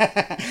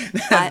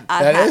 I've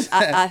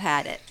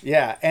had it.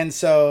 Yeah. And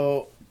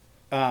so,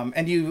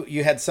 and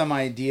you had some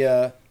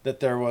idea that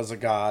there was a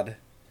God.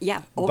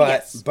 Yeah.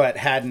 But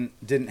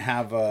didn't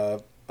have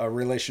a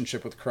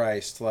relationship with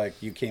Christ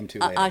like you came to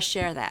later. I'll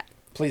share that.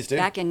 Please do.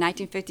 Back in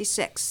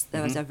 1956,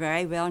 there was a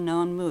very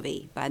well-known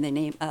movie by the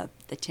name of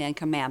The Ten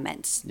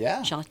Commandments.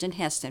 Yeah. Charlton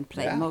Heston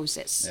played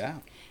Moses. Yeah.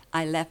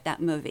 I left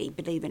that movie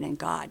believing in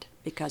God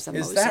because of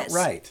Moses. Is that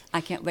right?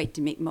 I can't wait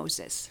to meet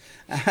Moses.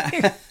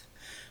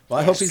 Well,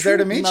 I hope he's there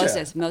to meet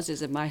you.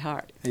 Moses in my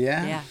heart.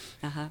 Yeah? Yeah.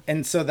 Uh-huh.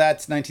 And so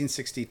that's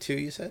 1962,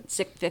 you said?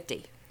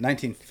 50.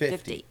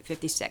 1950.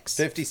 56.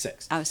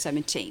 56. I was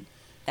 17.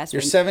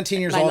 You're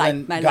 17 years old,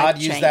 and God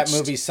used that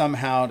movie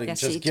somehow to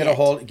just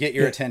get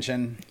your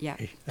attention. Yeah.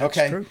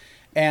 Okay. True.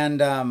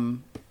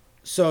 And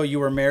so you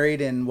were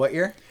married in what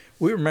year?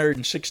 We were married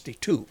in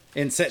 '62.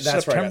 That's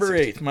September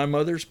right, 8th, my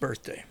mother's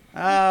birthday.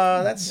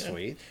 Oh, that's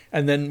sweet.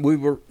 And then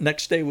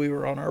next day we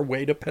were on our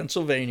way to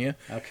Pennsylvania.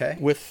 Okay.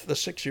 With the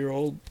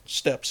 6-year-old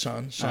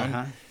stepson,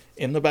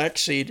 in the back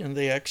seat in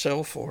the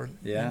XL Ford.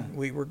 Yeah. And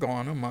we were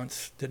gone a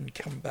month, didn't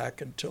come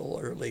back until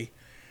early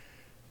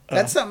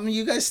That's something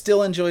you guys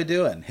still enjoy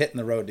doing, hitting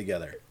the road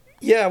together.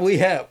 Yeah, we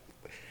have.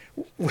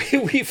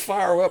 We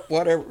fire up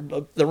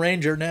whatever the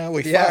Ranger now.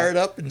 We fire it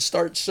up and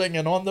start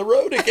singing on the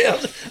road again.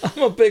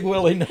 I'm a big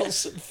Willie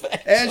Nelson fan.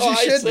 As you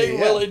should I sing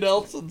be, Willie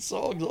Nelson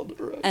songs on the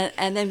road.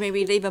 And then when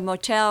we leave a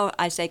motel,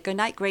 I say, "Good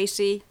night,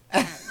 Gracie."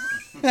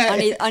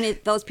 only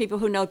those people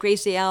who know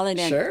Gracie Allen.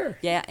 And, Sure.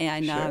 Yeah,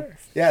 and Sure.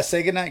 Yeah,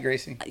 say good night,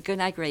 Gracie. good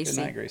night, Gracie.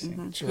 Good night, Gracie.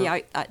 Mm-hmm.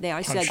 Sure. They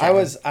always said I that.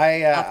 was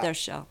Off their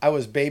show. I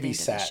was End of the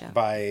babysat show.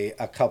 by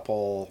a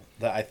couple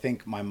that I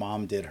think my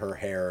mom did her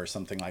hair or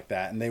something like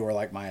that, and they were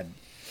like my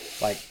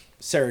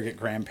surrogate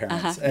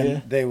grandparents,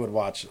 and they would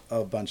watch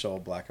a bunch of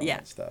old black and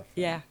white stuff.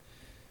 Yeah.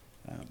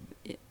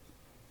 You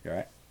all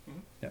right?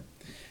 Yeah.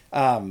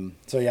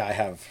 So yeah, I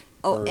have.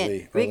 Oh,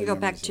 early, and we can go early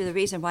back memories to of- the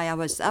reason why I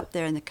was up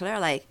there in the Clear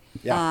Lake.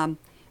 Yeah.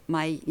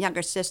 My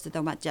younger sister,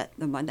 the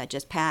one that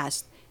just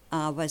passed,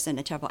 was in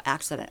a terrible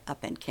accident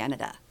up in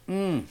Canada,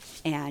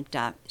 and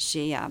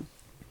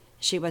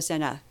she was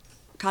in a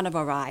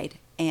carnival ride,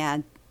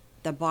 and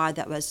the bar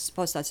that was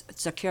supposed to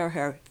secure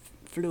her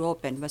flew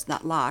open, was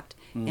not locked,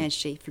 and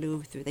she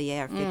flew through the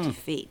air 50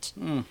 feet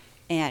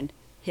and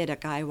hit a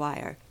guy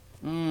wire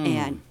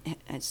and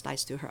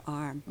sliced through her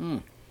arm.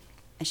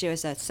 And she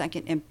was a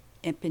second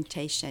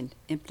implantation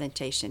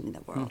in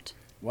the world.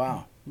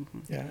 Wow.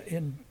 Yeah,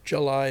 in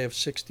July of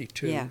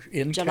 '62, Yeah,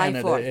 in July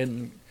Canada, 4th.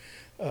 in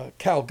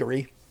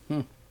Calgary,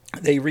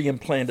 they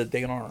reimplanted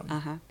the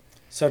arm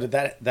So did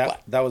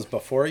that was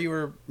before you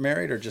were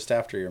married or just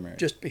after you were married?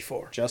 just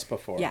before. Just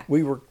before. Yeah.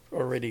 We were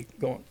already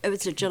going. It was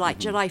July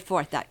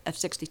 4th of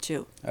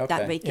 '62. Okay.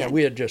 That Yeah, weekend.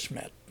 we had just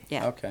met.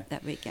 Yeah. Okay.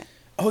 That weekend.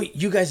 Oh,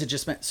 you guys had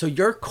just met. So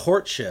your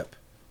courtship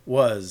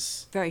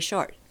was Very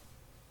short.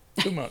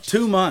 2 months.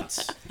 2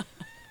 months.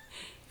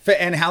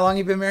 And how long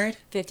you been married?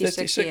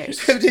 56 years.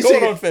 56.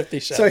 Going on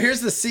 57. So here's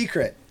the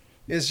secret: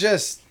 is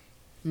just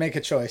make a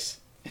choice.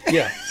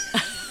 Yeah.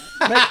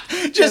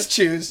 Just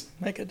choose.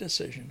 Make a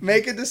decision.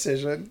 Make a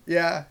decision.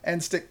 Yeah,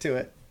 and stick to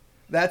it.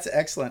 That's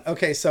excellent.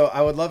 Okay, so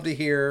I would love to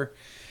hear.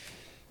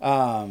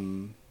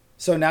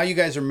 So now you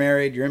guys are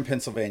married. You're in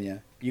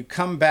Pennsylvania. You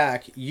come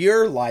back.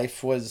 Your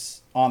life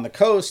was on the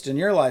coast, and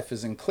your life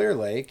is in Clear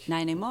Lake.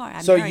 Not anymore.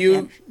 I'm So married you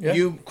again. Yeah.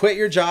 you quit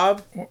your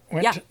job,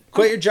 Went Yeah.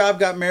 quit your job,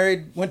 got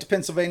married, went to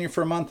Pennsylvania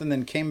for a month, and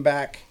then came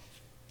back.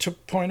 to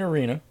Point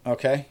Arena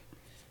Okay.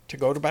 to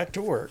go back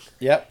to work.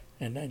 Yep.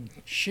 And then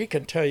she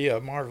can tell you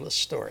a marvelous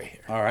story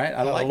here. All right. I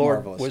How like the Lord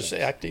marvelous. was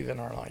stories. active in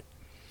our life.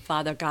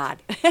 Father God.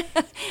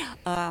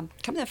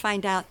 Come to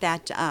find out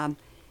that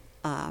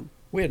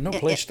We had no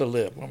place to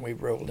live when we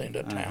rolled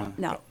into town.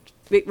 no,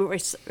 we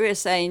were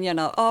saying,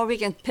 oh, we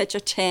can pitch a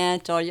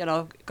tent or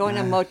go in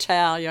a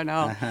motel,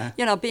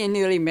 being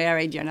newly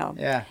married,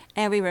 Yeah.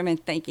 And we were even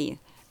thinking,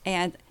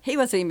 and he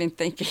wasn't even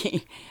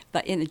thinking,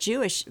 but in the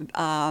Jewish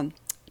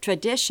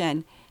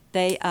tradition,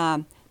 they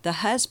the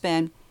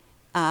husband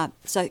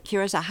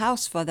secures a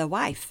house for the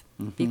wife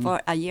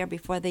a year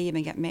before they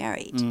even get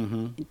married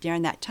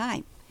during that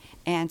time.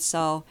 And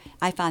so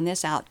I found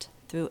this out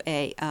through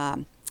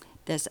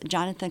this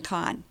Jonathan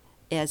Kahn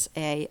is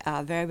a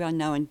very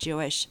well-known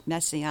Jewish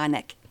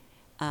Messianic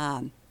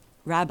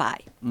rabbi,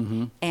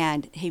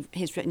 and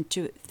he's written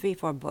 3,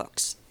 4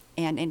 books.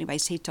 And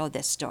anyways, he told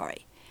this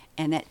story,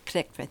 and it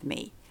clicked with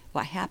me.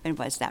 What happened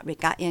was that we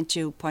got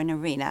into Point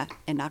Arena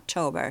in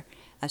October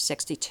of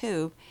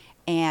 '62,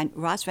 and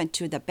Ross went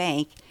to the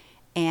bank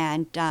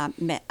and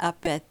met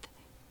up with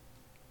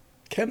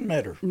Ken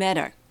Metter.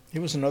 Metter. He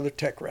was another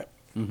tech rep.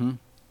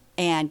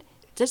 And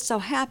just so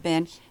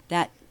happened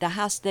that the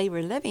house they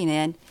were living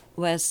in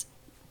was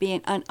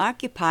being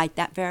unoccupied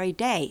that very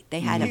day.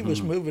 They had He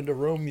was moving to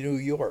Rome, New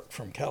York,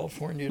 from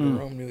California to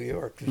Rome, New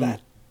York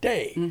that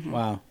day.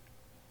 Wow.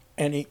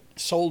 And he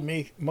sold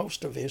me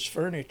most of his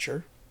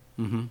furniture.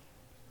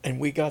 And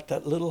we got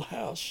that little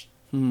house,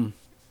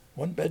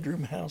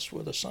 1-bedroom house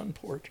with a sun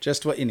porch.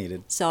 Just what you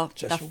needed. so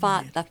Just what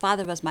we need. the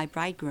father was my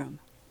bridegroom.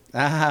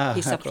 Ah.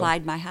 He how cool.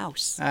 supplied my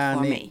house Ah,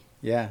 for neat. me.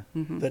 Yeah.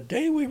 The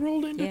day we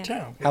rolled into Yeah.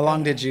 town. we How long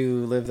got did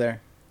you live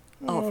there?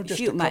 Oh, just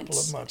few a couple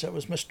months. of months. That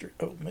was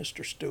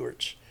Mr.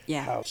 Stewart's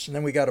Yeah. house. And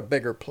then we got a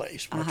bigger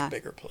place, much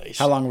bigger place.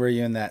 How long were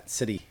you in that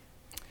city?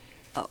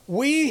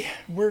 We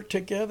were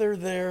together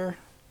there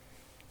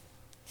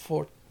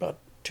for about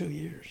 2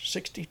 years.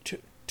 62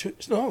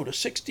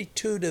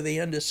 to the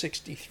end of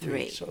 63.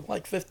 Three. So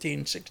like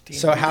 15, 16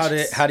 So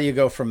years. how do you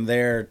go from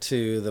there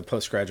to the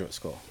postgraduate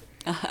school?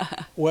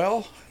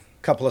 Well,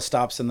 Couple of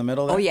stops in the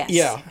middle there? Oh, yes.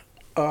 yeah.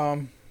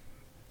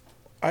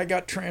 I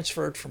got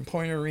transferred from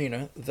Point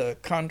Arena. The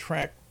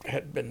contract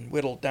had been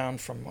whittled down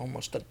from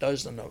almost a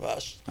dozen of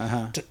us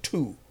to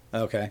 2,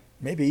 Okay.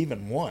 maybe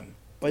even 1.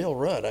 Bill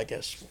Rudd, I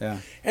guess. Yeah.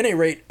 Any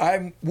rate,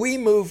 we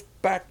moved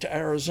back to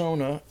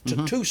Arizona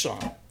to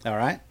Tucson, All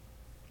right.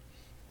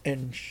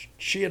 and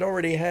she had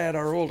already had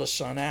our oldest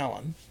son,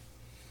 Alan.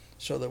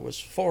 So there was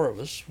 4 of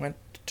us, went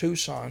to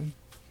Tucson,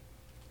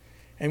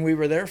 and we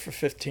were there for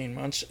 15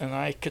 months, and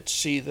I could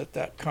see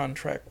that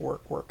contract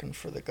working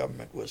for the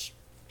government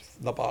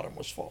the bottom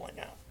was falling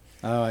out.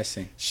 Oh, I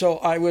see. So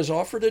I was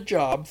offered a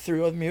job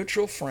through a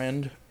mutual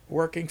friend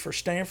working for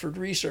Stanford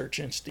Research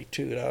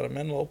Institute out of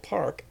Menlo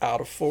Park,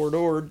 out of Fort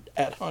Ord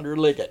at Hunter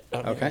Liggett.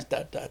 Okay.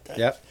 That.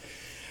 Yep.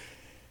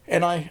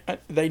 And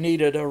they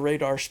needed a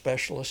radar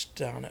specialist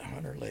down at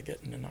Hunter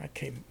Liggett, and then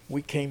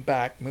we came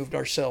back, moved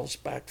ourselves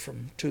back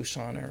from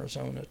Tucson,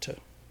 Arizona to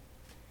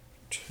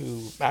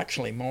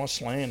actually Moss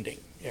Landing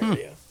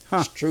area,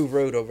 Struve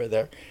Road over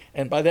there.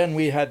 And by then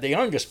we had the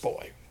youngest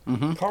boy,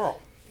 Carl.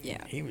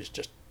 Yeah. He was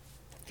just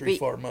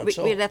 4 months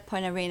old. We left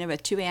Point Arena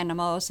with 2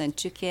 animals and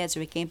 2 kids.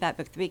 We came back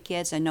with 3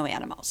 kids and no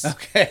animals.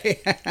 Okay.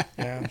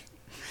 Yeah.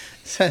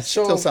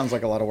 Still sounds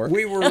like a lot of work.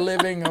 We were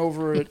living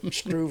over at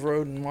Struve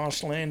Road and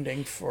Moss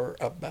Landing for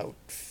about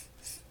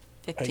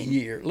 15. a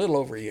year, a little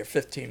over a year,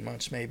 15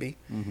 months maybe.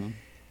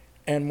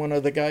 And one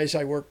of the guys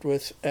I worked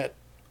with at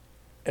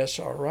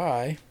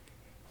SRI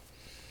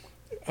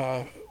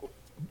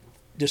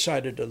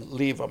decided to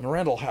leave a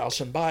rental house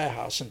and buy a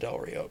house in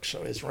Delray Oaks.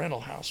 So his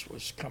rental house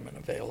was coming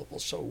available.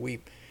 So we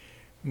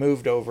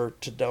moved over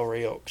to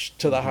Delray Oaks,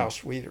 to the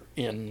house we're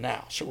in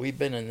now. So we've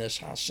been in this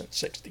house since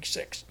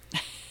 '66.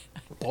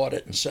 Bought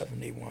it in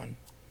 '71.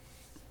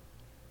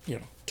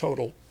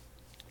 Total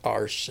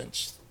ours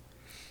since.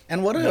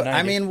 And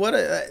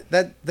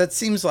that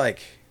seems like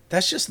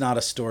that's just not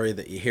a story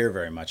that you hear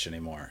very much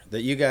anymore.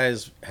 That you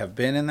guys have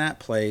been in that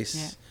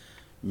place,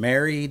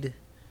 married,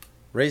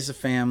 raised a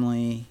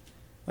family,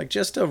 like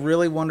just a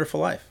really wonderful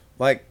life.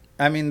 Like,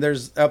 I mean,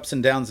 there's ups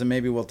and downs, and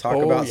maybe we'll talk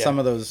about some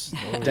of those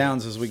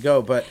downs as we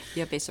go. But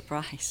you'll be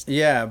surprised.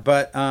 Yeah,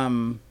 but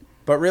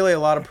really a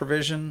lot of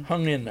provision.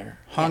 Hung in there.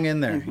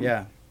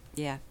 Yeah.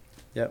 Yeah.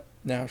 Yep.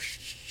 Now,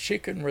 she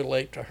can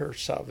relate to her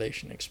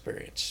salvation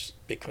experience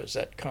because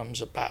that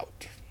comes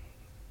about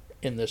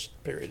in this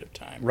period of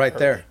time. Right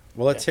there.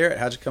 Well, let's hear it.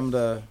 How'd you come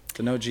to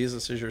know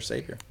Jesus as your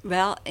Savior?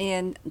 Well,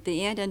 in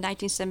the end of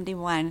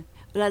 1971,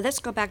 let's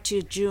go back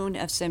to June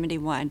of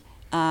 71.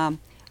 My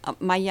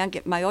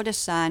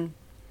oldest son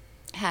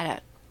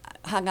had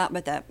hung out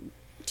with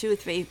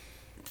three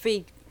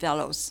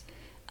fellow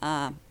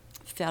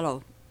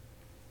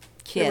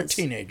kids. They were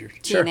teenagers.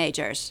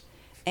 Teenagers.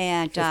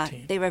 And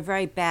they were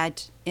very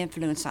bad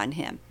influence on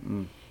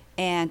him.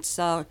 And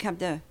so come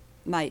to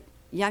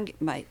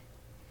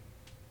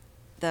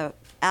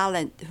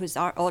Alan, who's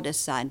our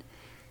oldest son,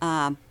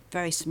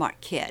 very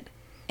smart kid.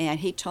 And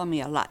he told me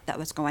a lot that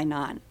was going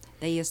on.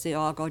 They used to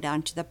all go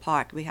down to the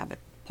park. We have a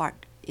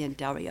park in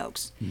Delray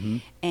Oaks.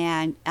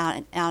 And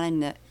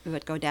Alan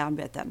would go down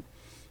with them.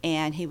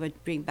 And he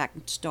would bring back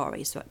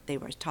stories, what they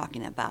were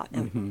talking about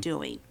and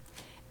doing.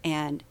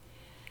 And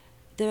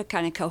they were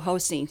kind of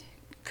co-hosting,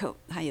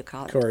 how you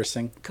call it?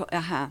 Coercing.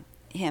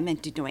 Him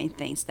into doing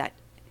things that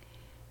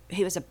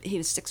he was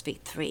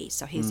 6'3",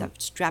 so he's a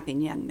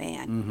strapping young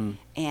man,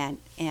 and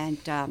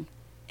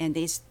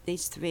these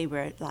 3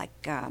 were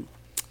like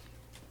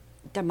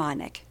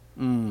demonic.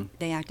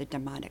 They acted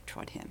demonic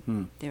toward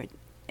him. They were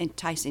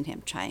enticing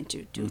him, trying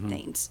to do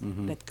things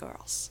with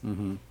girls,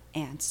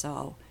 and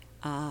so,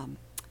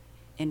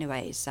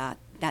 anyways,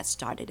 that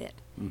started it,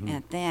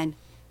 and then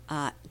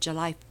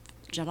July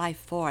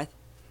 4th.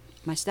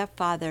 My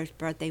stepfather's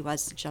birthday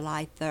was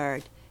July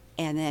 3rd,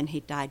 and then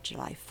he died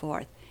July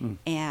 4th.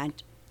 And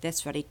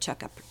this really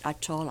took a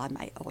toll on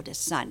my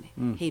oldest son.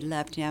 He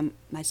loved him.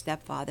 My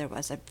stepfather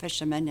was a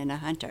fisherman and a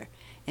hunter,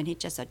 and he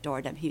just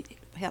adored him. He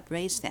helped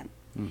raise him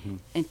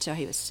until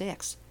he was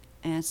 6.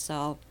 And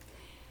so,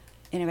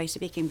 anyways, he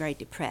became very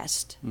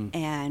depressed,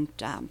 and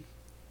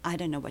I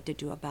didn't know what to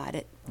do about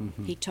it.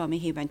 He told me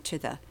he went to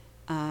the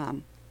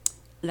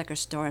liquor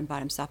store and bought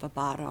himself a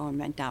bottle and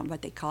went down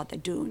what they call the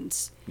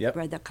dunes,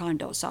 where the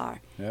condos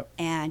are,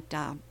 and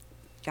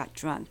got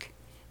drunk.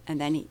 And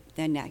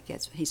then I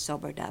guess he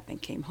sobered up and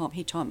came home.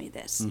 He told me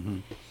this,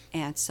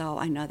 and so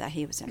I know that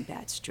he was in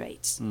bad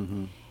straits.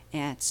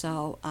 And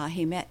so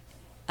he met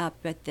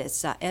up with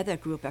this other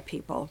group of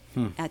people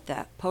at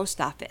the post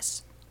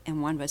office,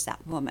 and one was that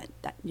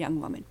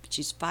young woman.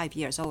 She's 5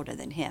 years older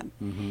than him,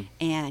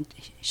 and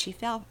he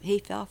fell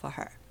for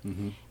her,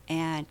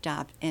 and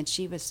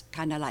she was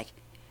kind of like.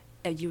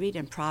 You read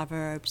in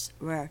Proverbs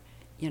where,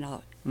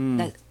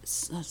 that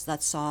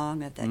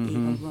song of the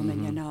evil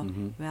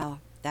woman, well,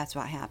 that's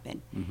what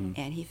happened.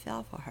 And he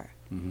fell for her.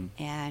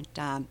 And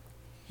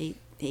he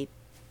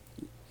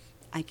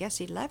I guess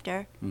he loved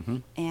her.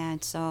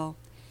 And so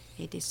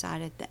he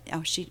decided that,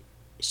 she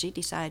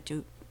decided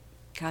to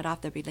cut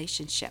off the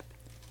relationship.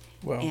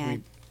 Well,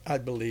 I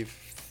believe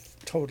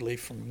totally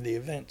from the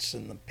events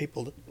and the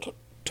people that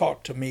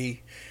talked to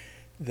me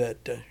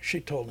that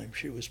she told him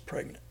she was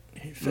pregnant.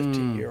 He's a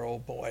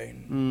 15-year-old boy,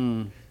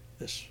 and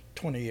this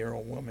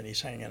 20-year-old woman he's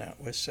hanging out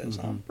with says,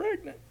 I'm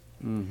pregnant.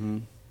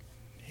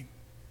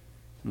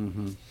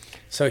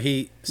 So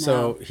he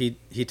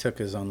took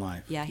his own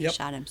life. Yeah, he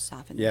shot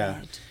himself in the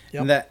head.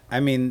 And that, I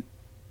mean,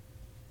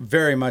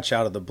 very much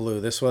out of the blue.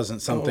 This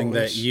wasn't something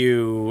that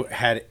you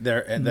had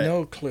there.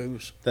 No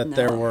clues.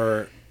 There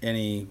were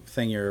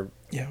anything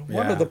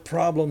one of the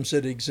problems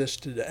that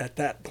existed at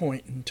that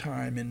point in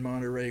time in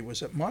Monterey was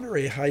that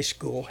Monterey High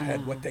School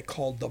had what they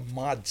called the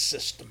mod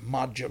system,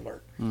 modular.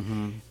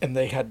 And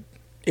they had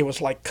it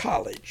was like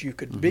college. You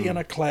could be in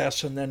a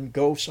class and then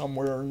go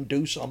somewhere and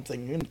do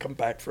something and come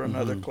back for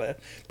another class.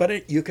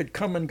 But you could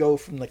come and go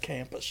from the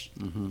campus.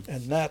 And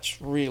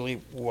that's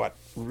really what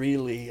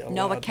really allowed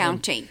No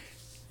accounting.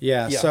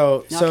 Yeah. Yeah.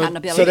 So No so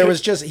accountability. there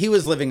was just he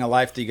was living a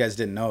life that you guys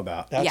didn't know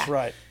about, That's Yeah.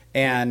 right. We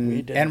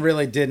and didn't.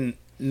 really didn't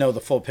know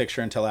the full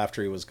picture until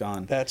after he was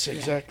gone. That's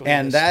exactly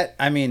And this. that,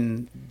 I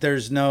mean,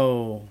 there's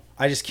no.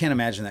 I just can't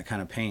imagine that kind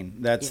of pain.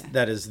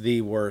 That is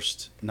the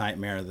worst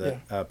nightmare that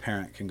a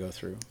parent can go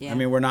through. Yeah. I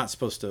mean, we're not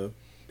supposed to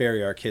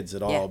bury our kids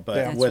at all, Yeah, but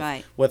that's with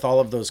right. with all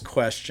of those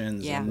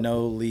questions Yeah. and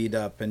no lead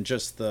up and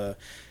just the,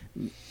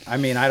 I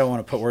mean, I don't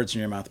want to put words in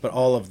your mouth, but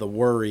all of the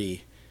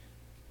worry,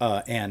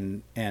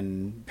 and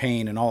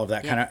pain and all of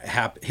that kind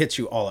of hits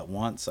you all at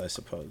once, I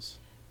suppose.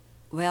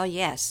 Well,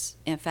 yes.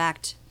 In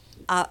fact,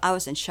 I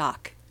was in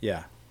shock.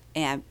 Yeah.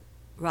 And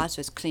Ross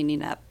was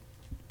cleaning up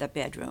the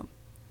bedroom,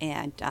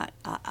 and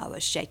I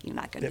was shaking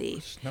like a It leaf.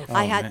 was no I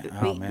fun. had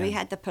Oh, man. we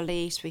had the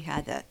police, we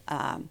had the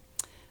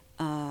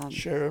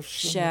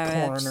sheriffs and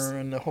the sheriffs, coroner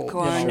and the whole.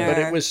 coroner. But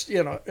it was,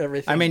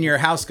 everything. I mean, your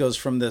house goes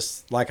from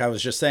this, like I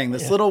was just saying,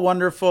 this little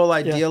wonderful,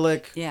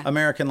 idyllic Yeah.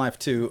 American life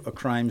to a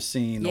crime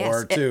scene, yes,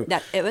 or to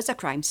it was a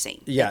crime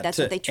scene. yeah, That's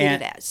to- what they treated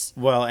and, it as.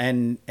 Well,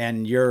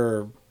 and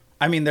you're,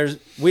 I mean,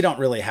 we don't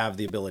really have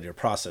the ability to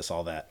process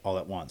all that all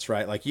at once,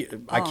 right? Like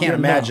I can't You're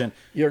imagine numb.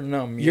 You're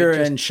numb. you're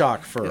just- in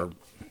shock for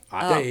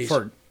Days.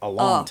 for a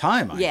long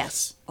time. I Yes.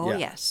 guess. Oh, Yeah.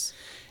 yes.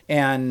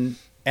 And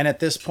at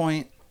this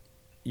point,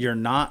 you're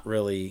not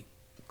really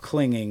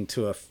clinging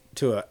to a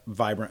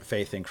vibrant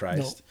faith in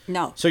Christ.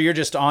 No. So you're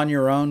just on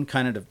your own,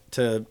 kind of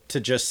to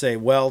just say,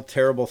 well,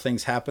 terrible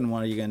things happen.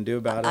 What are you going to do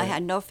about it? I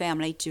had no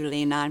family to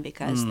lean on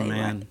because they man.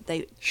 weren't.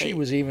 They She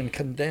was even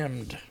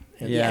condemned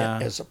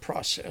as a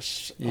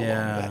process along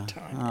that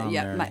time. Oh,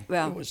 yeah. Mary.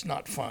 It was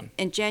not fun.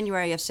 In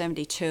January of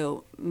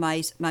 '72,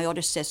 my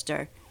older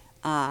sister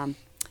had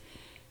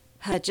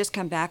just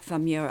come back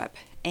from Europe,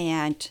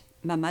 and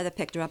my mother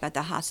picked her up at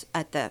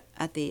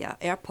the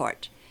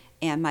airport,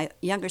 and my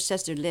younger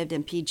sister lived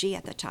in PG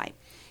at the time,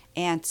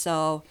 and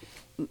so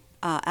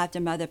after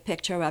mother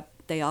picked her up,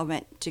 they all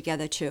went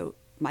together to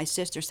my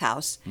sister's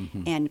house,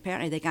 and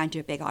apparently they got into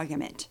a big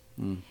argument,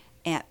 and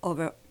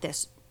over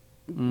this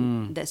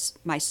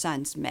my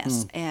son's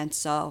mess, and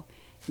so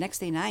next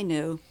thing I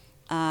knew,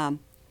 that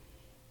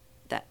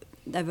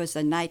was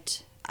the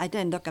night. I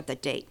didn't look up the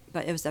date,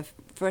 but it was the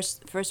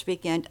first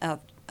weekend of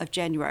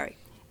January,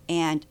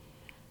 and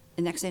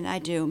the next thing I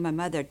do, my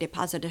mother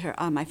deposited her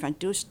on my front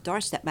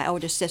doorstep. My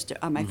older sister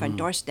on my front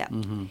doorstep,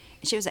 and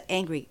she was an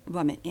angry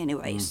woman,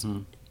 anyways.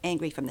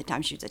 Angry from the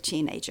time she was a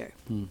teenager,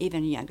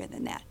 even younger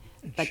than that.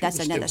 But She that's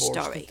was another divorced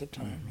story. At the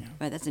time, yeah.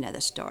 But that's another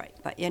story.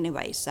 But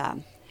anyways,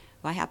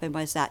 what happened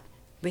was that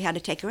we had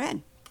to take her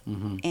in,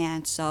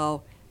 and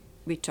so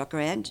we took her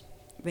in.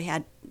 We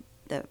had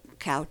the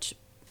couch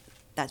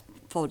that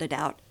folded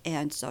out,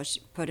 and so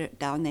she put it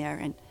down there,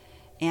 and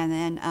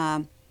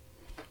then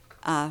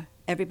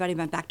everybody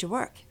went back to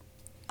work.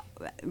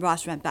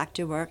 Ross went back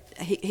to work.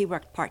 He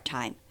worked part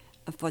time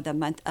for the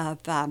month of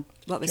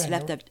what was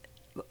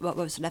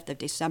left of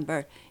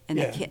December, and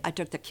I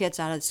took the kids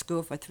out of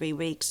school for 3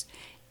 weeks,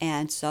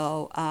 and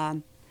so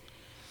and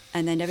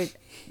then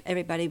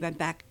everybody went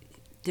back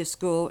to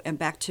school and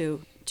back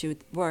to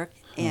work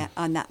and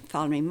on that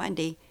following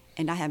Monday,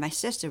 and I had my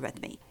sister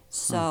with me.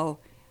 So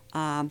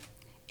and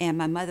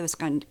my mother was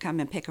going to come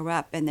and pick her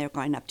up, and they were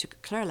going up to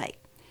Clear Lake.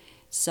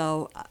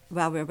 So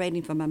while we were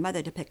waiting for my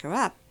mother to pick her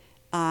up,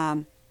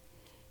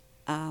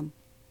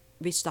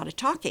 we started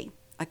talking,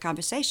 a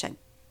conversation.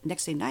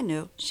 Next thing I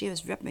knew, she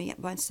was ripping me at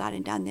one side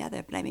and down the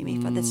other, blaming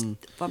me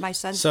for my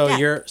son's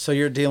death. So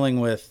you're dealing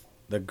with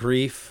the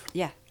grief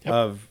Yeah.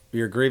 of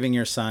you're grieving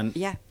your son,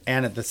 Yeah.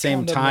 and at the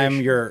same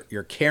time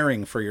you're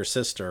caring for your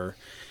sister,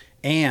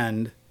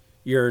 and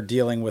you're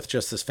dealing with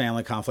just this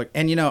family conflict.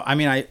 And I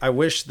mean, I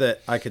wish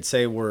that I could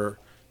say we're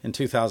in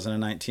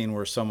 2019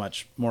 we're so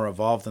much more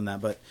evolved than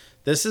that, but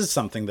this is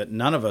something that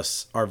none of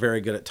us are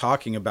very good at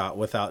talking about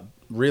without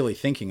really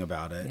thinking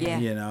about it. Yeah.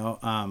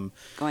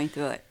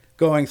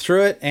 Going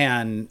through it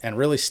and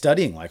really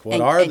studying, like,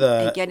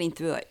 and getting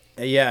through it.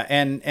 Yeah,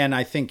 and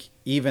I think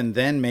even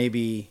then,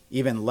 maybe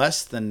even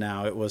less than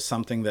now, it was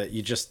something that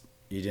you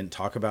didn't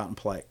talk about in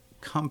polite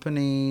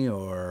company,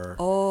 or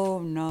oh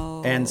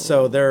no. And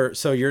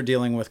so you're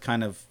dealing with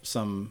kind of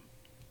some,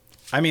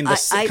 I mean,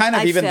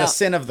 the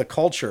sin of the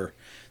culture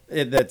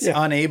that's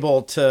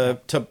unable to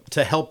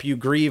help you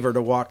grieve or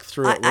to walk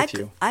through it with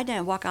you. I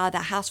didn't walk out of the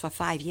house for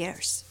 5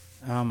 years.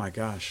 Oh my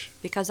gosh.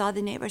 Because all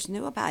the neighbors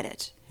knew about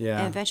it. Yeah.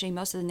 And eventually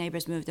most of the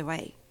neighbors moved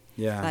away.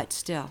 Yeah. But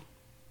still.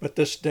 But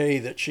this day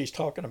that she's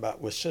talking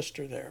about with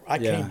sister there, I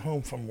came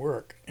home from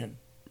work and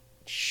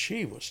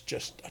she was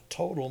just a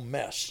total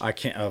mess.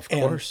 Of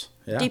course.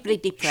 Yeah. Deeply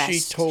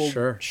depressed.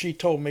 She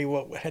told me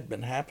what had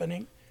been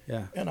happening.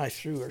 Yeah. And I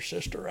threw her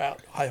sister out.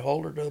 I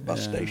hauled her to the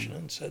bus station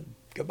and said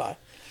goodbye.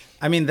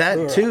 I mean,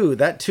 that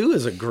too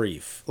is a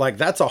grief. Like,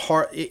 that's a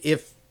hard,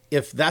 if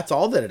that's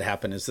all that had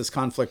happened is this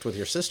conflict with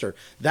your sister,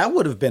 that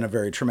would have been a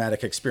very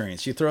traumatic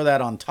experience. You throw that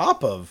on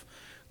top of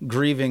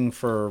grieving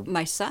for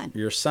my son.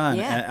 Your son.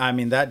 Yeah. And, I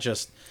mean, that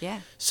just.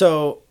 Yeah.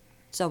 So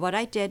what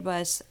I did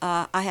was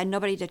I had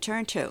nobody to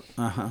turn to.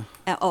 Uh-huh.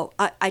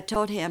 I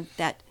told him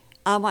that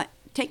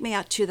take me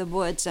out to the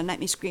woods and let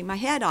me scream my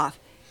head off.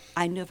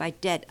 I knew if I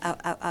did,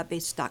 I'd be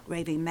stuck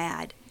raving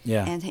mad.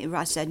 Yeah. And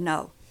Ross said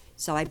no.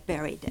 So I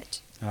buried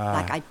it.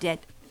 Like I did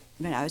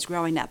when I was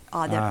growing up.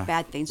 All the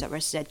bad things that were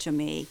said to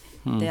me,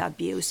 the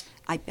abuse,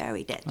 I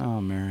buried it. Oh,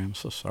 Mary, I'm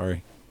so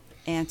sorry.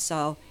 And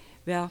so,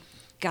 well,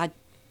 God,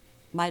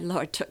 my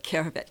Lord took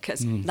care of it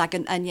because like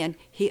an onion,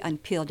 he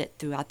unpeeled it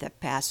throughout the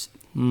past,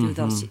 through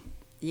those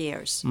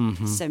years,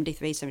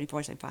 73,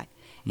 74, 75.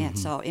 And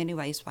so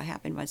anyways, what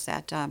happened was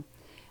that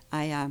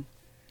I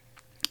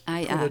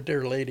put a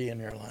dear lady in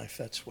your life.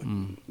 That's what.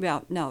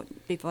 Well, no,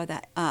 before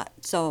that.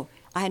 So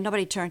I had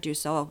nobody to turn to,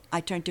 so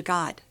I turned to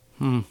God,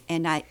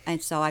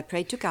 and so I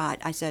prayed to God.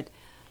 I said,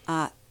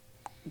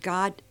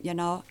 God, you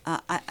know,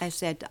 I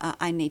said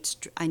I need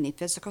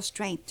physical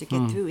strength to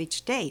get through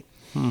each day,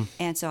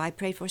 and so I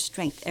prayed for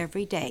strength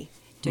every day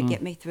to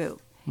get me through.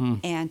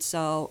 And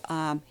so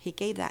He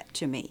gave that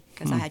to me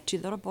because I had 2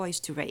 little boys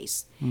to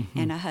raise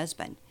and a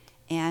husband,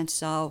 and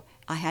so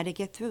I had to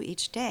get through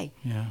each day.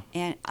 Yeah.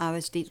 And I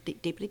was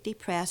deeply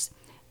depressed.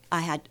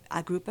 I had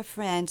a group of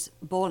friends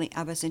bowling.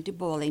 I was into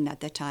bowling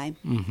at the time.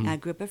 I had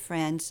a group of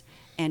friends,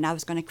 and I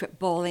was going to quit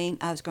bowling.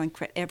 I was going to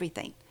quit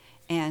everything.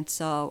 And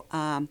so,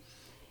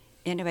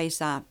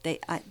 anyways,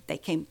 they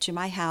came to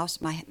my house.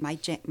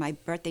 My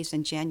birthday's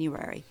in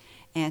January,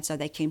 and so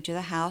they came to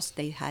the house.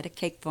 They had a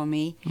cake for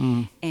me,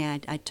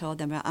 and I told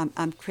them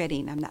I'm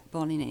quitting. I'm not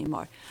bowling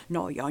anymore.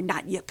 No, you're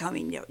not. You're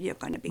coming. You're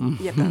going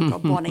to go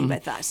bowling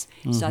with us.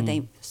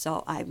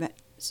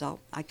 So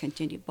I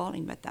continued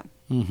bowling with them.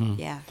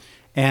 Yeah.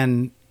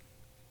 And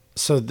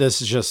so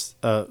this is just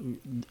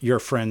your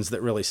friends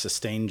that really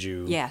sustained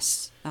you.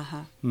 Yes.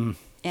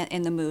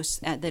 And the Moose,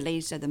 the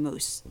ladies of the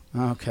Moose.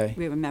 Okay.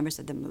 We were members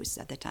of the Moose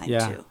at the time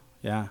too.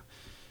 Yeah.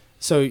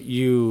 So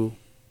you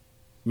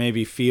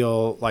maybe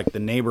feel like the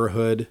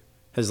neighborhood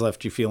has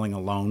left you feeling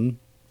alone,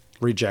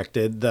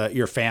 rejected.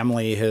 Your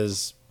family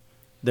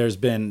there's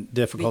been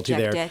difficulty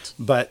Rejected.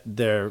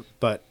 there,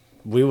 but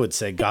we would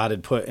say God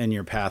had put in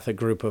your path a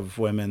group of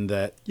women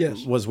that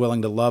was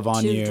willing to love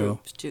on you.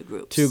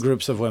 Two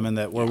groups of women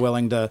that were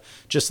willing to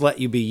just let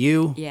you be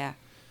you. Yeah.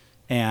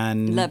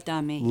 And loved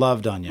on me.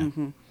 Loved on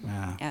you.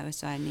 Yeah. That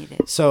was what I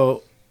needed.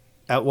 So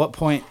at what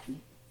point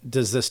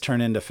does this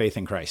turn into faith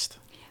in Christ?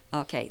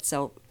 Okay,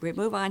 so we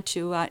move on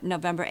to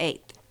November 8th.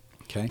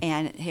 Okay.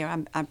 And here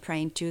I'm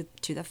praying to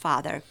the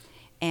Father.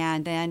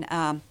 And then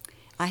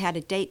I had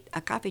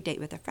a coffee date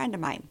with a friend of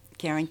mine,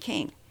 Karen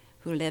King,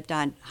 who lived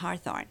on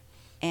Hawthorne.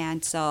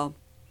 And so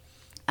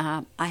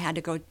I had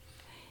to go.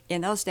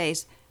 In those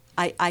days,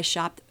 I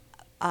shopped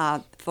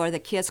for the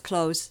kids'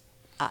 clothes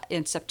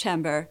in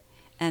September,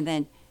 and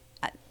then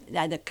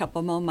a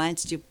couple more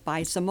months to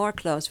buy some more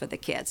clothes for the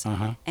kids.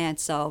 And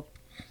so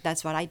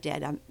that's what I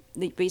did.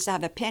 We used to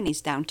have a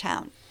Penny's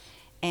downtown,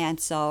 and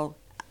so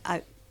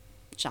I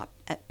shopped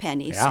at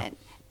Penny's. Yeah.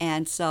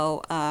 And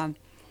so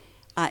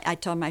I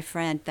told my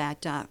friend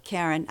that,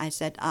 Karen, I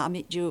said, I'll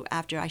meet you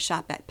after I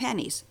shop at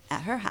Penny's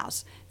at her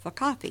house for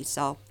coffee.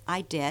 So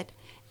I did.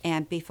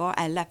 And before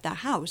I left the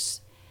house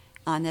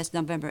on this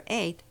November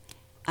 8th,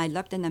 I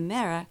looked in the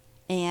mirror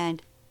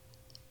and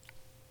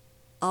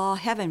all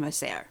heaven was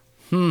there.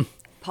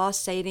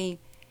 Pulsating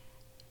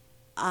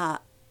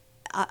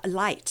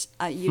light.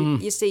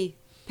 You see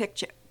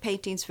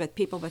paintings with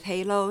people with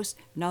halos?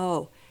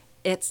 No,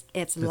 it's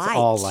light.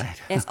 All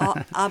light.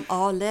 I'm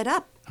all lit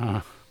up.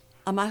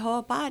 My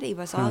whole body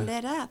was all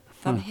lit up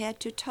from head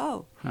to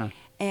toe.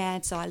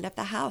 And so I left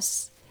the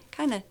house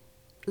kind of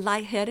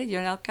lightheaded,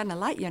 kind of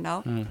light,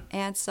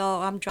 And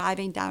so I'm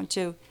driving down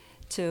to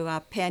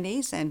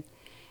Penny's, and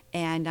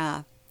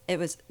it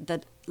was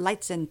the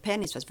lights in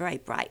Penny's was very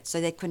bright, so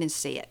they couldn't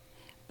see it.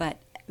 But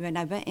when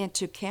I went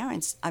to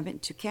Karen's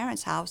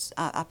house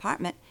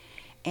apartment,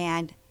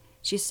 and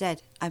she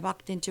said, I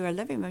walked into her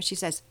living room. She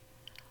says,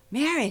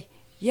 Mary,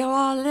 you're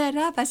all lit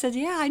up. I said,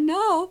 yeah, I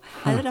know.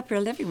 I lit up her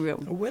living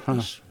room. A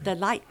witness. The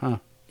light.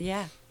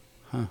 Yeah.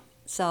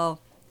 So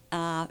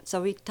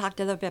we talked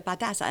a little bit about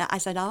that. So I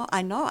said, oh,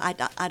 I know.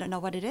 I don't know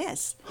what it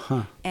is,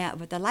 and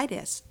what the light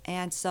is.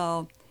 And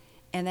so,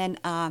 and then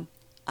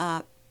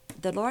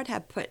the Lord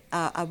had put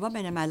a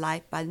woman in my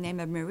life by the name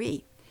of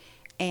Marie,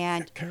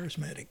 and a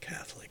charismatic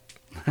Catholic.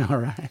 All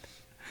right.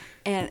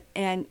 And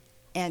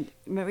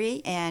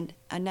Marie and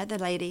another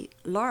lady,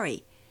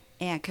 Lori,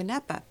 and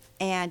Canepa,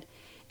 and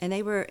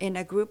they were in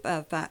a group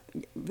of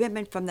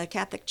women from the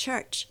Catholic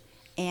Church.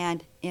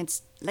 And in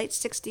late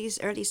 60s,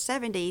 early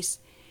 70s,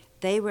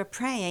 they were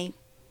praying,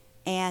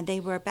 and they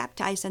were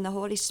baptized in the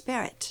Holy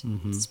Spirit,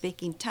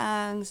 speaking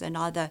tongues and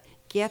all the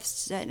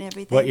gifts and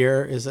everything. What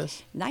year is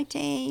this?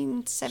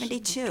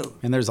 1972.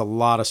 And there's a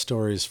lot of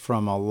stories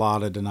from a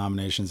lot of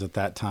denominations at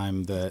that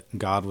time that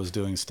God was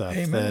doing stuff.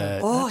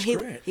 Amen.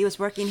 He was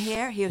working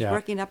here. He was Yeah.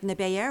 working up in the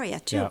Bay Area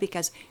too, Yeah.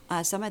 because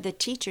some of the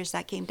teachers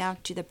that came down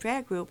to the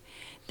prayer group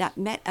that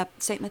met up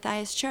St.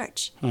 Matthias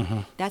Church.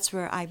 That's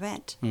where I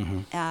went.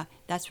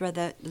 That's where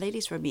the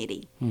ladies were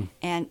meeting,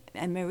 and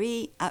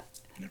Marie,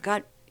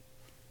 God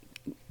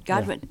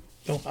would.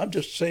 No, I'm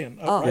just saying,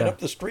 up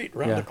the street,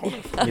 around the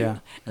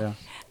corner.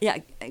 Yeah,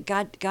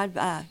 God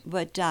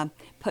would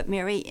put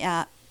Mary.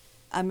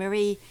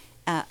 Mary,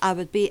 I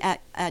would be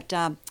at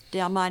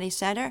Del Monte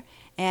Center,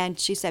 and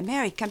she said,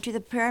 "Mary, come to the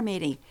prayer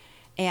meeting,"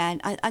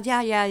 and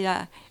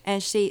yeah,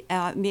 and she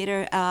meet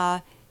her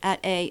at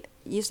a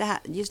used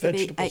to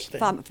be a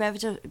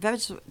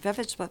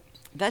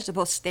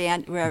vegetable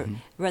stand where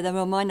the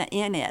Ramona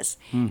Inn is,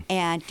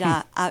 and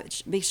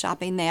I'd be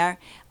shopping there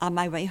on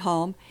my way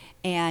home.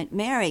 And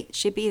Mary,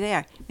 she'd be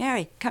there.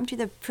 Mary, come to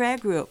the prayer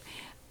group.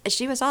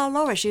 She was all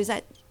over. She was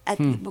at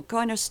the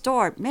corner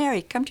store.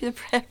 Mary, come to the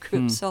prayer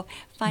group. So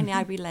finally,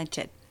 I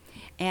relented,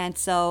 and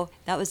so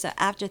that was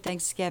after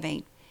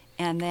Thanksgiving.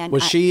 And then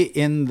was she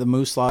in the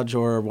Moose Lodge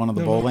or one of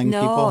the bowling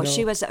people? No,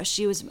 she was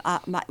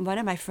one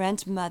of my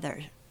friend's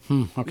mother.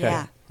 Okay.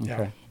 Yeah.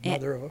 Okay.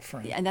 Mother of a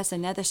friend. And that's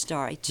another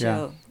story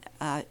too.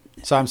 Yeah.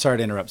 So I'm sorry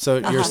to interrupt. So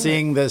you're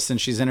seeing this, and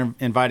she's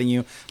inviting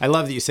you. I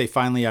love that you say,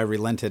 "Finally, I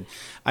relented."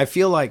 I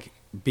feel like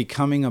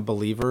becoming a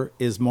believer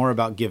is more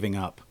about giving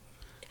up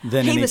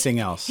than anything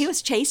else. He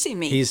was chasing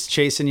me. He's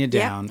chasing you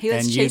down,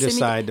 and you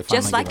decide to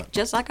finally give up.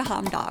 Just like a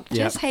hound dog,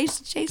 just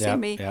chasing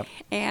me. Yep.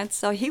 And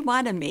so he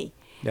wanted me.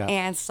 Yep.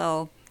 And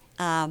so,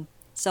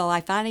 so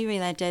I finally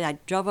relented. I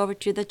drove over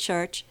to the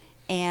church,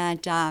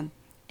 and I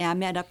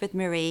met up with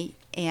Marie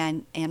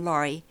and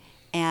Lori,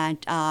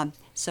 and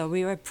so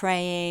we were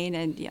praying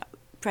and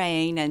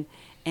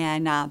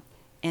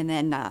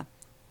then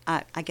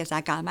I guess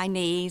I got on my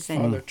knees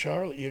and Father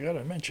Charlie, you got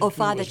to mention.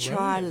 Father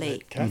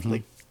Charlie,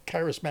 Catholic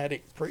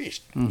charismatic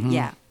priest.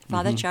 Yeah,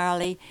 Father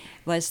Charlie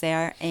was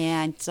there,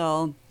 and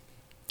so,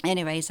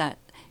 anyways, I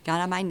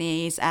got on my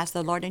knees, asked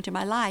the Lord into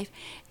my life,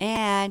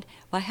 and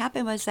what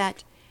happened was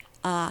that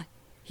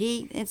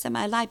He into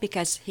my life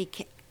because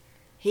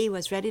He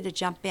was ready to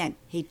jump in.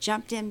 He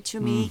jumped into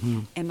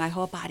me, and my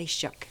whole body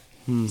shook.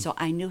 So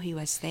I knew He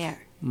was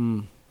there.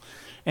 And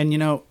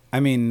I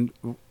mean,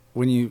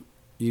 when you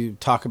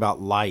talk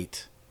about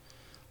light,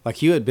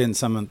 like you had been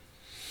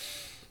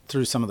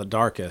through some of the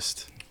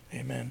darkest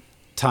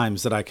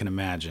times that I can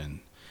imagine.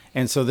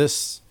 And so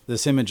this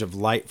image of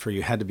light for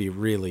you had to be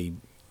really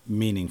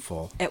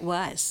meaningful. It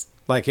was.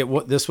 Like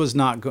this was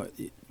not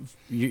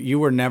you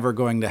were never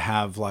going to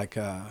have like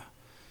a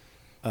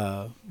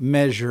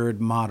measured,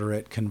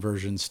 moderate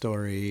conversion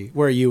story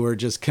where you were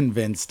just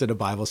convinced at a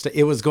Bible study.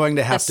 It was going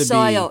to have to be...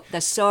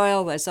 The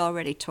soil was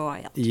already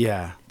toiled.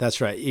 Yeah, that's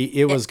right.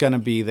 It was going to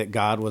be that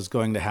God was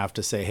going to have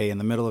to say, hey, in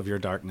the middle of your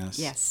darkness,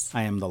 yes,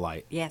 I am the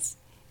light. Yes.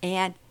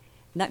 And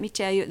let me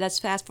tell you, let's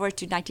fast forward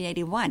to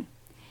 1981.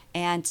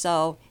 And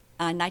so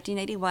on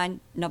 1981,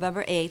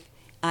 November 8th,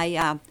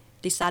 I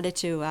decided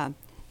to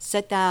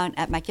sit down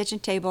at my kitchen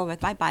table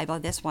with my Bible,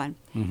 this one,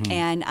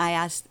 and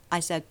I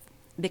said,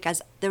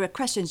 because there were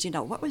questions,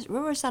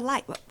 where was the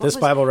light? This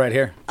Bible right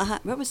here.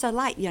 Where was the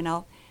light?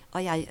 Oh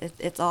yeah,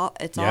 it's all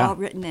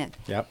written in.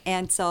 Yep.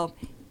 And so,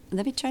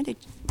 let me turn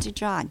to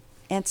John.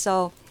 And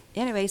so,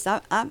 anyways,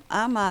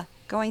 I'm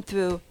going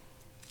through.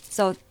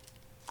 So,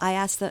 I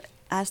asked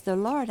the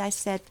Lord. I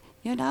said,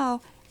 I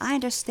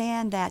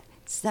understand that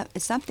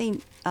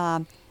something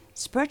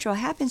spiritual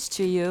happens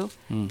to you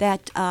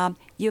that I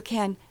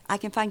can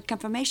find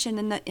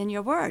confirmation in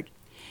your Word,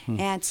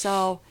 and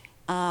so.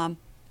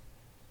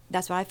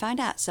 That's what I found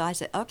out. So I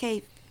said,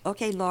 okay,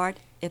 Lord,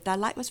 if that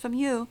light was from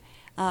you,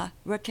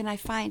 where can I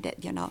find it?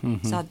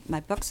 So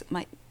my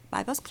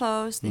Bible's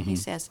closed, and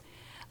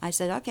I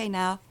said, okay,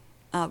 now,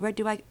 where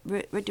do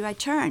I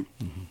turn?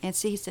 And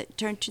so he said,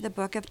 turn to the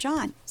book of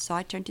John. So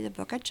I turned to the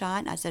book of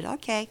John. I said,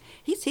 okay,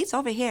 he's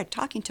over here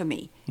talking to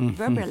me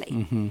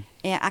verbally,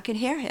 and I can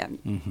hear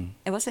him.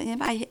 It wasn't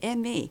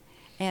in me.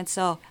 And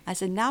so I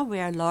said, now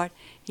where, Lord?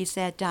 He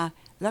said,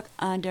 look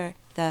under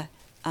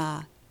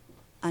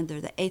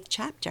the 8th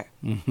chapter.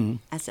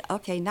 I said,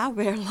 okay, now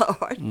where,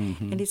 Lord?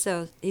 And he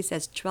says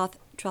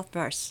 12th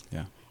verse.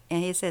 Yeah.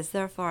 And he says,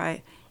 therefore,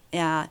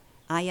 I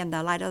am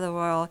the light of the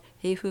world.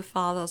 He who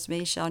follows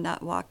me shall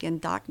not walk in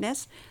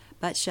darkness,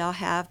 but shall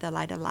have the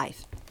light of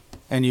life.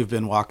 And you've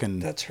been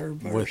walking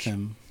with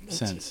him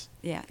since.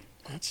 Yeah.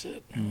 That's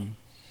it.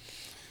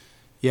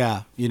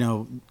 Yeah,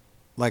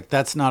 like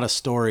that's not a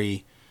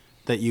story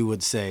that you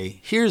would say,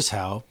 here's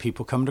how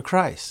people come to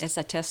Christ. It's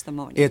a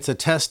testimony. It's a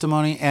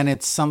testimony, and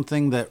it's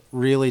something that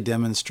really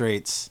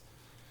demonstrates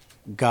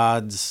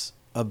God's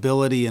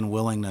ability and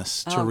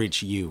willingness to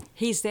reach you.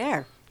 He's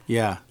there.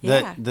 Yeah.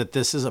 That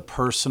this is a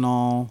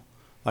personal,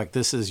 like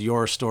this is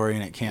your story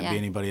and it can't be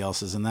anybody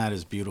else's, and that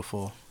is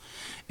beautiful.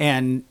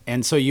 And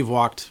so you've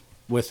walked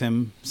with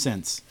him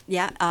since.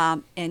 Yeah.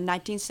 In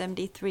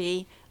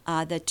 1973,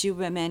 the two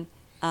women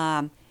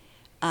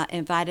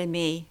invited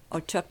me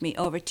or took me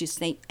over to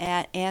St.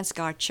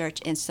 Ansgar Church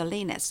in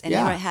Salinas, and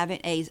Yeah. they were having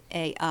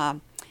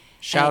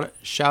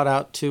Shout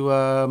out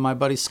to my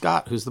buddy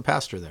Scott, who's the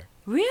pastor there.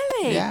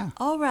 Really? Yeah.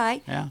 All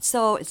right. Yeah.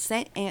 So it's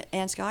St.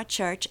 Ansgar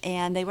Church,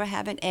 and they were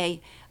having a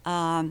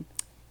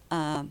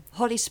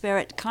Holy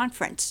Spirit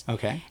conference.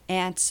 Okay.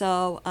 And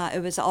so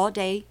it was an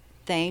all-day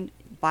thing,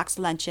 box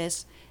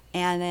lunches,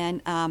 and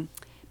then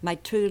my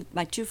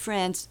two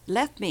friends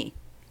left me,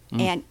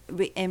 and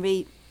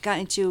we got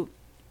into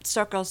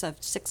circles of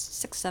six,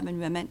 7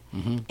 women,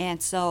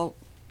 and so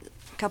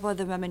a couple of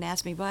the women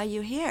asked me, "Why are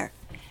you here?"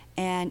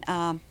 And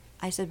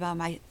I said, "Well,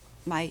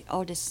 my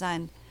oldest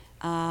son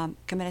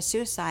committed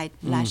suicide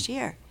last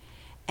year."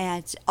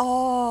 And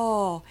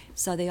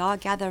so they all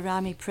gathered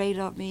around me, prayed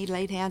over me,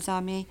 laid hands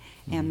on me,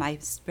 and my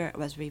spirit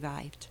was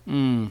revived.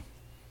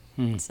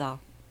 So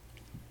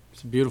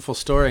It's a beautiful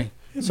story.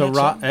 So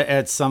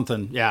it's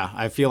something. Yeah,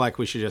 I feel like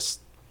we should just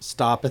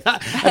stop at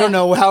that. I don't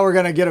know how we're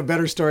going to get a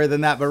better story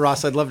than that, but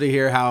Ross, I'd love to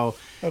hear how.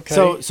 Okay.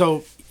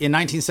 So in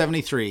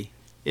 1973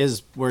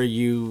 is where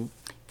you.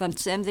 From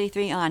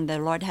 73 on, the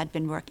Lord has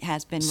been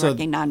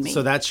working on me.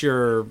 So that's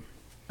your,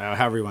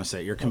 however you want to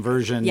say it, your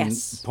conversion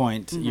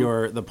point,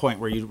 the point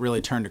where you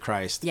really turned to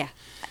Christ. Yeah.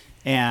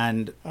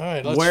 And All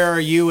right, where are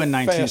you in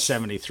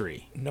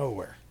 1973?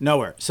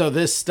 Nowhere. So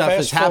this stuff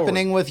is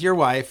happening with your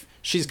wife.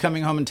 She's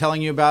coming home and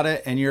telling you about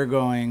it, and you're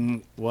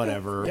going,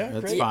 whatever,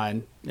 it's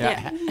fine.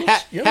 Yeah.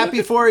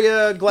 Happy for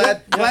you.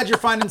 Glad you're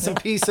finding some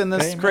peace in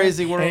this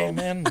crazy world.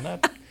 Amen.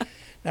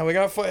 Now we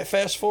got to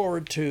fast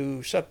forward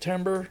to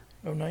September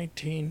of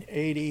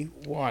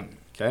 1981.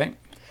 Okay.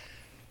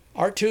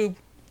 Our 2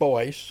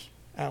 boys,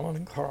 Alan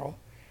and Carl,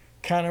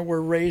 kind of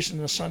were raised in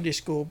the Sunday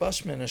school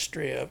bus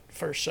ministry of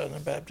First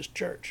Southern Baptist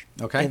Church.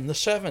 Okay. In the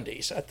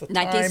 70s, at the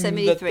time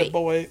 1973.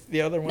 that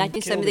the other one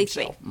killed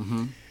 1973.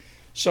 himself.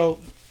 So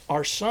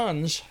our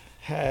sons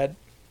had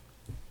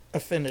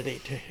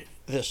affinity to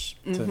this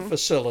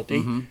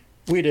facility.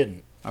 We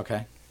didn't.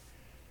 Okay.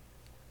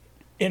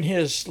 In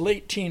his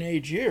late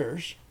teenage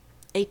years,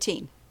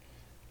 18.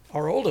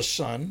 our oldest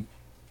son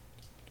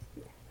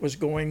was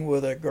going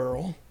with a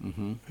girl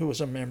who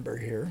was a member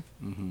here,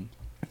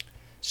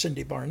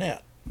 Cindy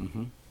Barnett.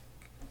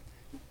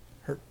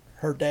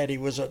 Her daddy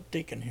was a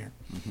deacon here.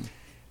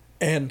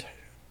 And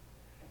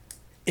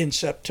on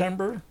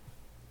September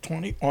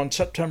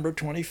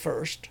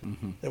 21st,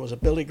 there was a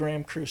Billy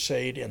Graham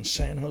crusade in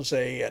San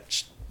Jose at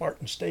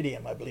Spartan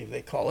Stadium, I believe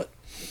they call it.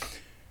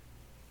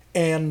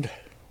 And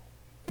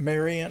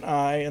Mary and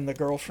I and the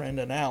girlfriend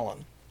and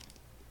Alan,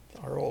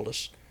 our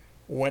oldest,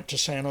 went to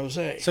San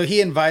Jose. So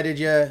he invited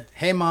you,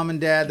 hey, Mom and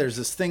Dad, there's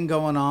this thing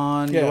going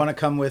on. You want to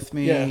come with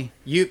me?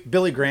 Yeah.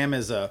 Billy Graham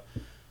is a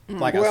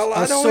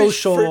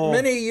social... For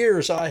many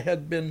years I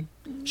had been...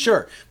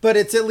 Sure, but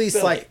it's at least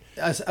Billy. like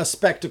a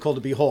spectacle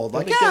to behold.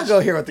 Like, Billy I'll gives- go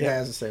hear what the guy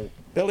has to say.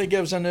 Billy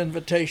gives an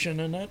invitation,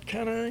 and that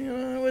kind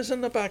of was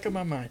in the back of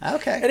my mind.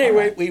 Okay.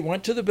 Anyway, right. we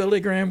went to the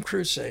Billy Graham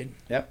crusade.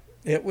 Yep.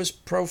 It was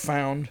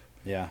profound.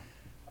 Yeah.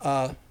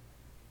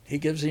 He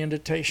gives the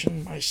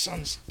invitation. My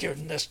son's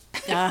doing this.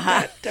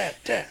 At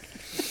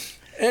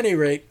any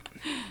rate,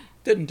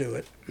 didn't do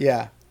it.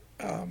 Yeah.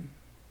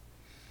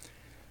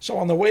 So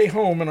on the way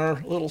home in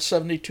our little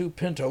 72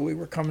 Pinto, we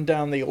were coming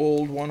down the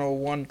old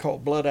 101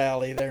 called Blood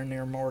Alley there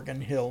near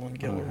Morgan Hill in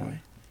Gilroy.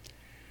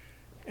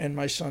 And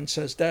my son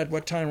says, Dad,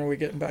 what time are we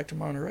getting back to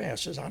Monterey? I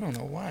says, I don't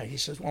know why. He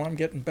says, well, I'm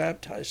getting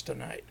baptized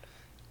tonight.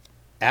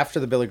 After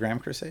the Billy Graham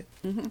crusade?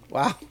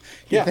 Wow.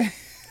 Yeah.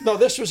 No,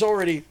 this was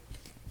already,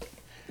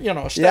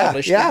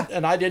 established. Yeah.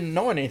 And I didn't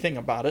know anything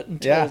about it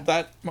until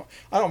that.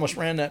 I almost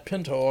ran that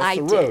Pinto off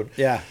the did. road.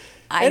 Yeah.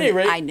 At any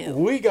rate, I knew.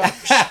 we got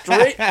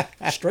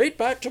straight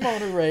back to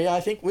Monterey. I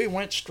think we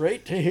went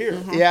straight to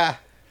here. Yeah.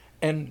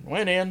 And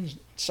went in,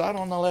 sat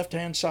on the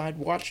left-hand side,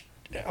 watched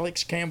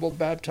Alex Campbell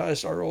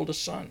baptize our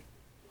oldest son.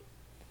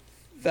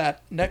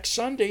 That next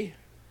Sunday,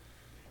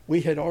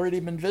 we had already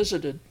been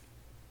visited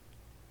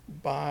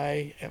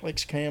by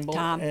Alex Campbell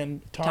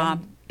and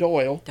Tom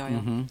Doyle.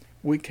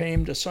 We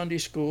came to Sunday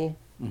school,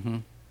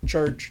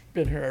 church,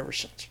 been here ever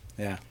since.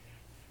 Yeah.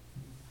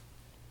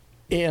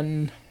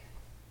 In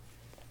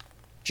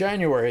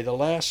January, the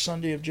last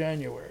Sunday of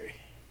January,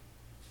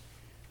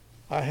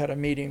 I had a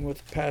meeting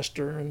with the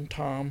pastor and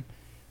Tom,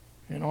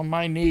 and on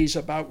my knees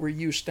about where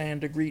you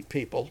stand to greet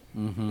people,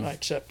 I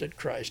accepted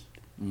Christ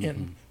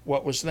in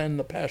what was then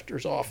the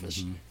pastor's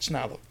office. It's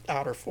now the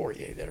outer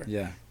foyer there.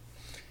 Yeah.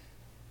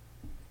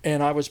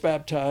 And I was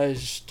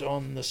baptized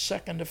on the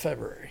 2nd of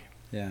February.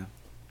 Yeah.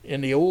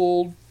 In the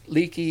old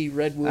leaky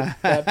Redwood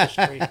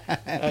Baptistry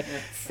at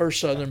First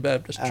Southern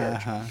Baptist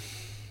Church.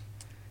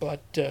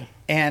 But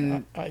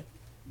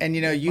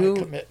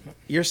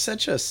you're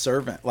such a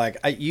servant. Like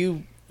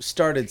you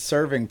started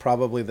serving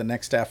probably the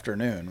next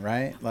afternoon,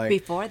 right? Like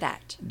before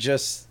that.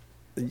 Just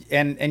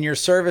and your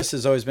service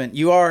has always been.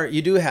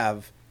 You do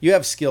have you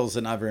have skills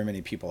that not very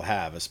many people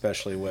have,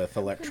 especially with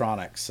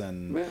electronics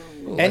and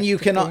you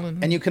can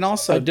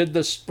also I did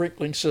the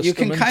sprinkling system. You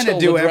can kind of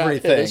do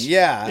everything.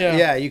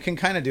 Yeah. You can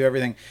kind of do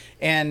everything.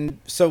 And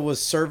so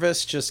was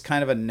service just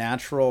kind of a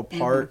natural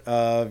part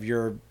of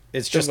your?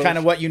 It's just kind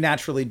of what you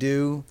naturally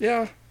do.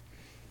 Yeah.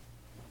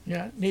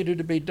 Yeah, it needed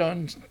to be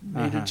done.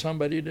 Needed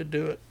somebody to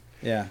do it.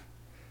 Yeah.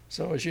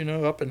 So as you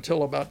know, up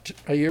until about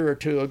a year or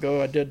two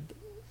ago, I did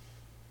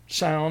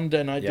sound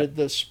and I did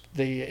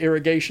the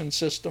irrigation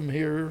system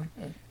here.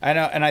 I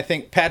know, and I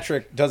think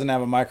Patrick doesn't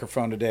have a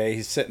microphone today.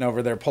 He's sitting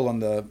over there pulling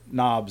the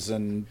knobs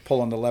and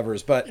pulling the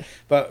levers. But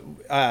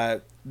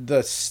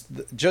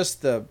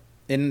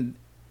in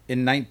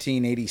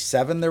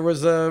 1987 there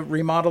was a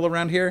remodel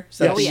around here. Is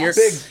that the year?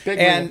 Big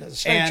and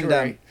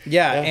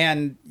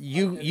and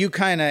you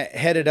kind of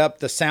headed up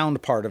the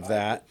sound part of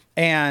that.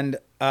 And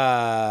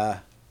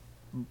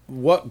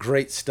what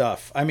great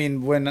stuff! I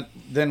mean,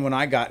 when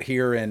I got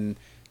here in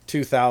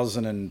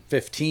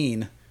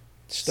 2015,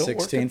 still 16,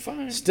 working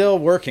fine. Still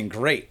working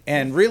great,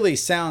 and really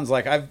sounds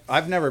like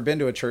I've never been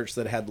to a church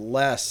that had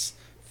less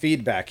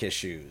feedback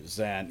issues,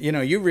 and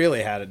you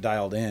really had it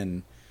dialed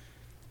in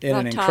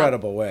an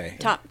incredible way.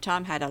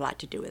 Tom had a lot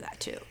to do with that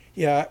too.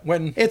 Yeah,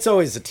 when it's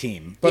always a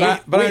team.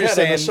 But we had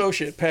an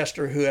associate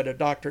pastor who had a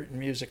doctorate in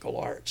musical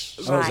arts.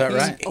 Oh, is that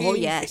right?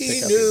 Yes.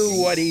 He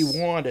knew what he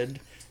wanted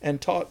and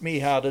taught me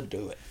how to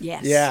do it.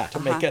 Yes. Yeah. To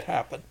make it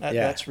happen.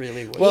 That's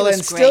really what. Well,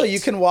 and still, you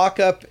can walk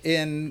up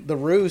in the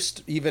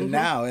Roost even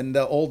now in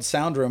the old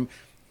sound room.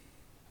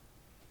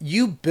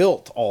 You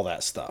built all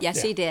that stuff.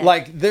 Yes, he did.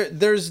 Like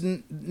there was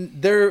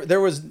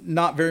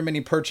not very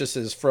many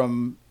purchases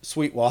from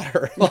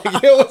Sweetwater. Like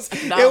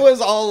it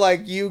was all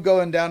like you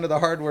going down to the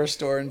hardware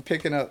store and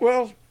picking up.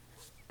 Well,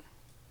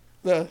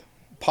 the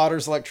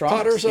Potter's Electronics.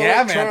 Potter's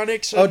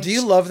Electronics. Oh, do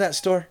you love that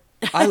store?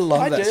 I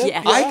love that.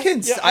 Yeah. I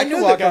can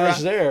walk the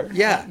guys around there.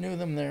 Yeah, I knew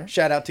them there.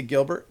 Shout out to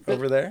Gilbert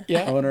over there,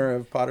 owner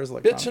of Potter's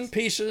Electronics. Bits and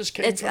pieces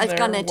came from there. It's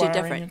gone into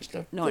different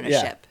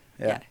ownership.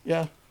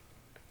 Yeah.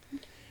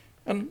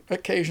 And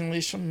occasionally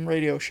some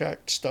Radio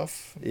Shack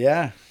stuff.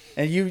 Yeah,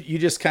 and you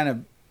just kind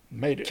of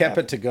kept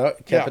it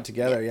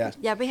together. Yeah.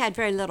 Yeah, we had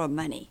very little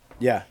money.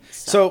 Yeah.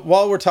 So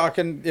while we're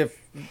talking,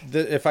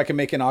 if I can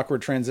make an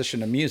awkward transition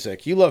to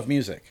music, you love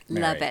music,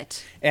 Mary, love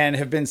it, and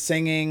have been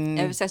singing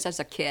ever since I was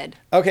a kid.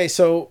 Okay,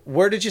 so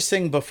where did you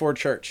sing before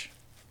church?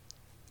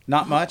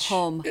 Not much.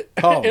 Home.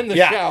 In the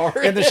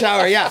shower. In the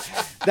shower. Yeah,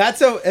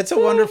 it's a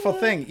wonderful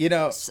thing.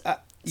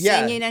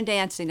 Singing and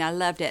dancing, I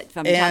loved it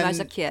from the time I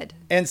was a kid.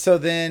 And so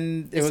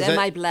then it's in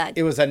my blood.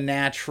 It was a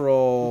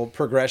natural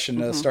progression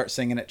to start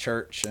singing at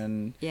church,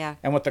 and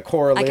with the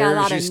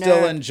choraleers, you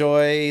still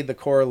enjoy the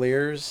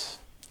choraleers.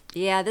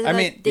 Yeah,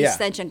 there's this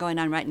tension going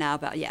on right now,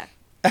 but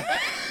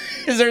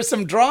Is there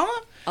some drama?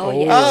 Oh,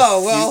 yes.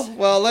 Oh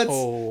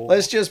well.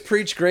 Let's just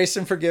preach grace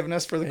and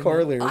forgiveness for the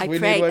choraleers. I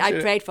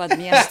prayed for them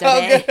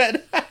yesterday. Oh,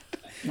 good.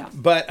 No.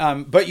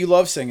 But you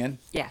love singing.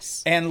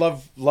 Yes. And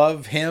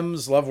love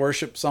hymns, love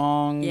worship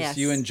songs. Yes.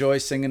 You enjoy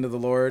singing to the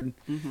Lord.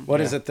 Mm-hmm. What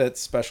is it that's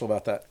special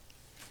about that?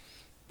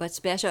 What's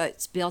special?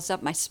 It builds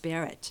up my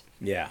spirit.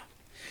 Yeah.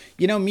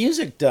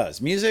 Music does.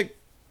 Music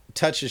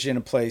touches you in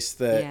a place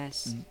that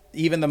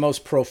even the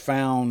most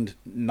profound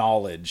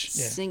knowledge.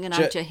 Singing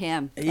unto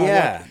Him.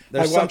 Yeah.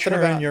 I watch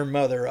her and your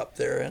mother up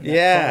there in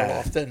that far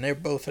loft, and they're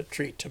both a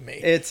treat to me.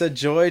 It's a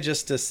joy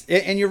just to...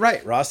 And you're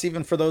right, Ross.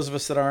 Even for those of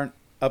us that aren't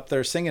up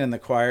there singing in the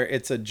choir,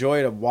 it's a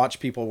joy to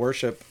watch people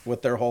worship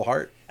with their whole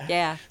heart.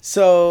 Yeah.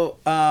 So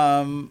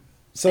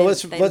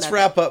let's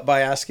wrap up by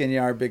asking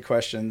you our big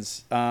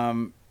questions.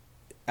 Those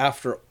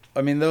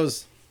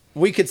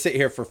we could sit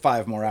here for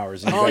 5 more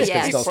hours and you guys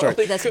could still start.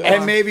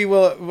 And maybe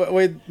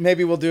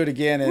we'll do it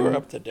again and we're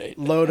up to date.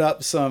 Load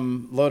up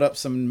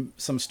some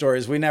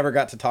stories. We never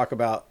got to talk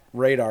about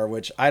radar,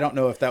 which I don't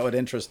know if that would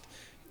interest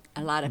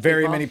a lot of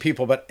many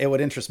people, but it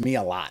would interest me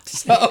a lot.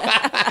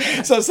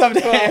 So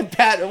someday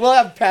we'll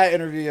have Pat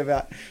interview you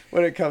about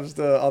when it comes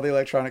to all the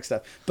electronic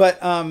stuff.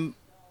 But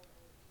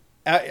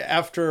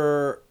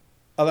after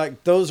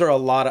those are a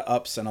lot of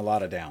ups and a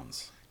lot of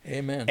downs.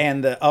 Amen.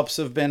 And the ups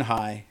have been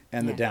high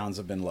and the downs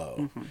have been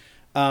low.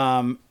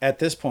 Mm-hmm. At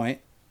this point,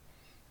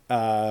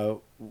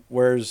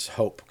 where's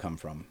hope come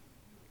from?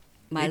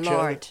 My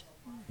Lord.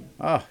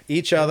 Oh,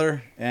 each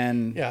other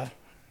and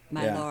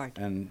my Lord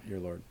and your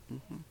Lord.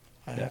 Mm-hmm.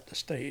 I have to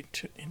stay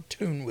in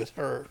tune with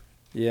her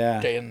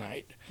day and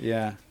night.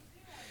 Yeah.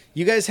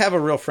 You guys have a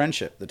real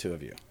friendship, the two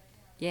of you.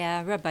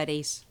 Yeah, we're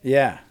buddies.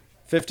 Yeah.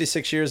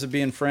 56 years of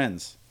being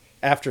friends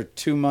after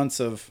 2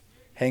 months of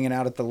hanging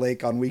out at the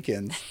lake on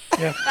weekends.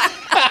 Yeah.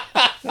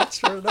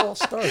 That's where it all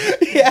started.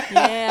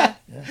 Yeah.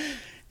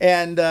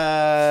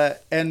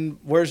 And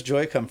where's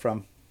joy come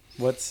from?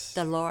 What's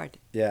the Lord?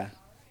 Yeah.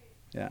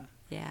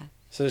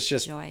 So it's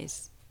just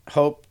joys.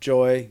 Hope,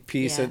 joy,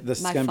 peace. This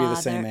is going to be the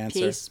same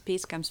answer.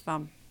 Peace comes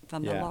from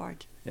the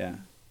Lord. Yeah.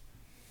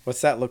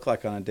 What's that look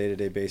like on a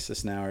day-to-day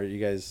basis now? Are you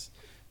guys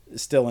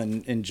still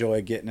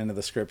enjoy getting into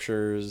the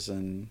scriptures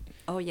and?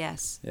 Oh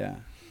yes. Yeah,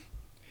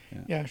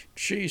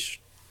 she's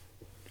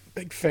a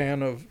big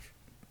fan of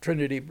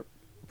Trinity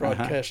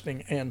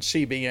Broadcasting and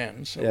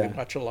CBN. So we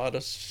watch a lot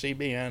of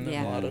CBN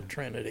and a lot of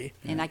Trinity.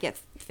 And I get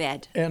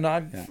fed. And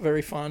I'm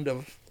very fond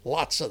of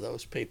lots of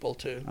those people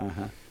too.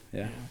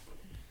 Yeah.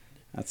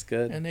 That's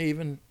good. And they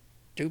even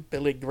do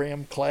Billy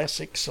Graham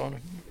classics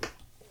on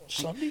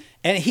Sunday.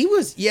 And he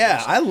was,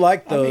 I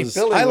like those.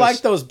 I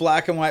like those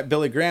black and white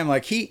Billy Graham.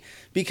 Like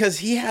because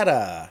he had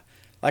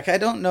I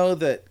don't know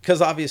that,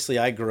 because obviously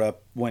I grew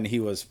up when he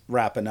was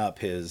wrapping up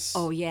his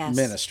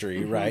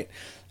ministry, right?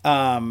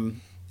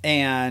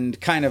 And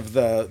kind of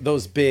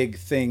those big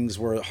things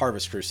were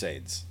Harvest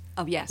Crusades.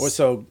 Oh, yes.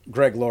 So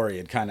Greg Laurie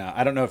had kind of,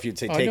 I don't know if you'd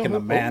say taken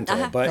the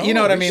mantle, but you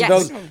know what I mean?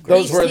 Yes.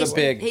 Those were the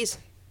big.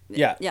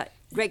 Yeah.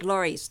 Greg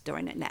Laurie's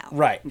doing it now.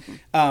 Right.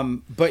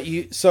 But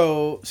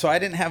so I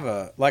didn't have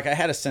I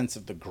had a sense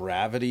of the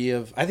gravity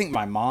of, I think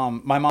my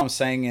mom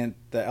sang in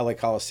the LA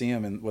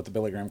Coliseum with the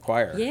Billy Graham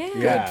Choir.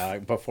 Yeah.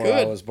 Before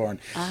I was born.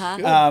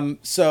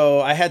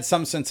 So I had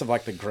some sense of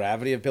like the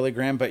gravity of Billy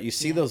Graham, but you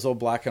see those old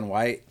black and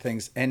white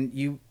things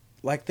and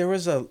there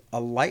was a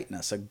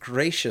lightness, a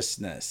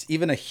graciousness,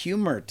 even a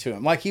humor to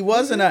him. Like he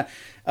wasn't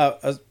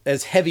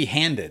as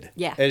heavy-handed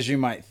as you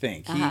might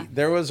think.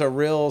 There was a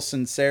real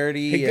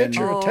sincerity. He gets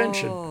your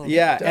attention.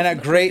 And a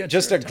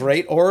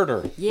great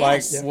orator.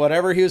 Yes. Like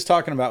whatever he was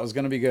talking about was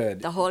going to be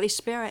good. The Holy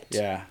Spirit.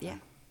 Yeah.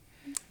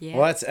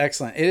 Well, that's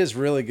excellent. It is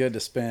really good to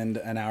spend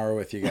an hour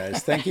with you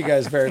guys. Thank you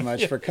guys very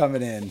much for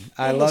coming in.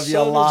 I love you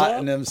a lot,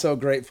 and I'm so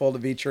grateful to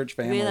be church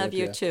family. We love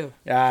you too.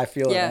 Yeah, I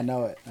feel it. I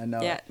know it.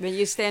 Yeah, when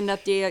you stand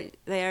up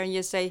there and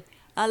you say,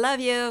 "I love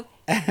you,"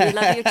 we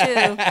love you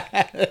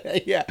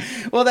too. Yeah.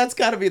 Well, that's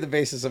got to be the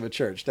basis of a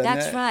church, doesn't it?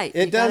 That's right.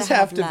 It does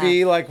have to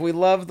be like we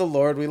love the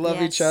Lord, we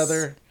love each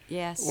other.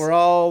 Yes. We're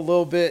all a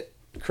little bit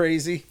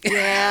crazy.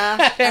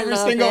 Yeah. Every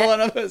single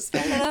one of us.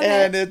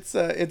 And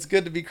it's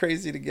good to be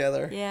crazy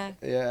together.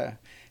 Yeah.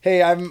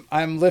 Hey,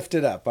 I'm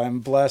lifted up. I'm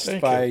blessed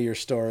by your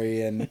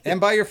story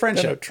and by your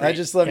friendship. I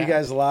just love you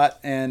guys a lot,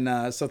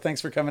 and so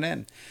thanks for coming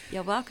in.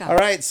 You're welcome. All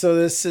right, so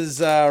this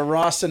is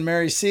Ross and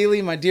Mary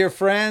Seeley, my dear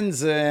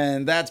friends,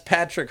 and that's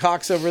Patrick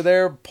Hawks over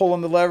there pulling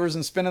the levers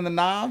and spinning the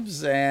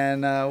knobs,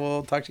 and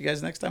we'll talk to you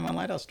guys next time on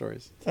Lighthouse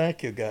Stories.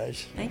 Thank you,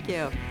 guys. Thank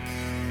you.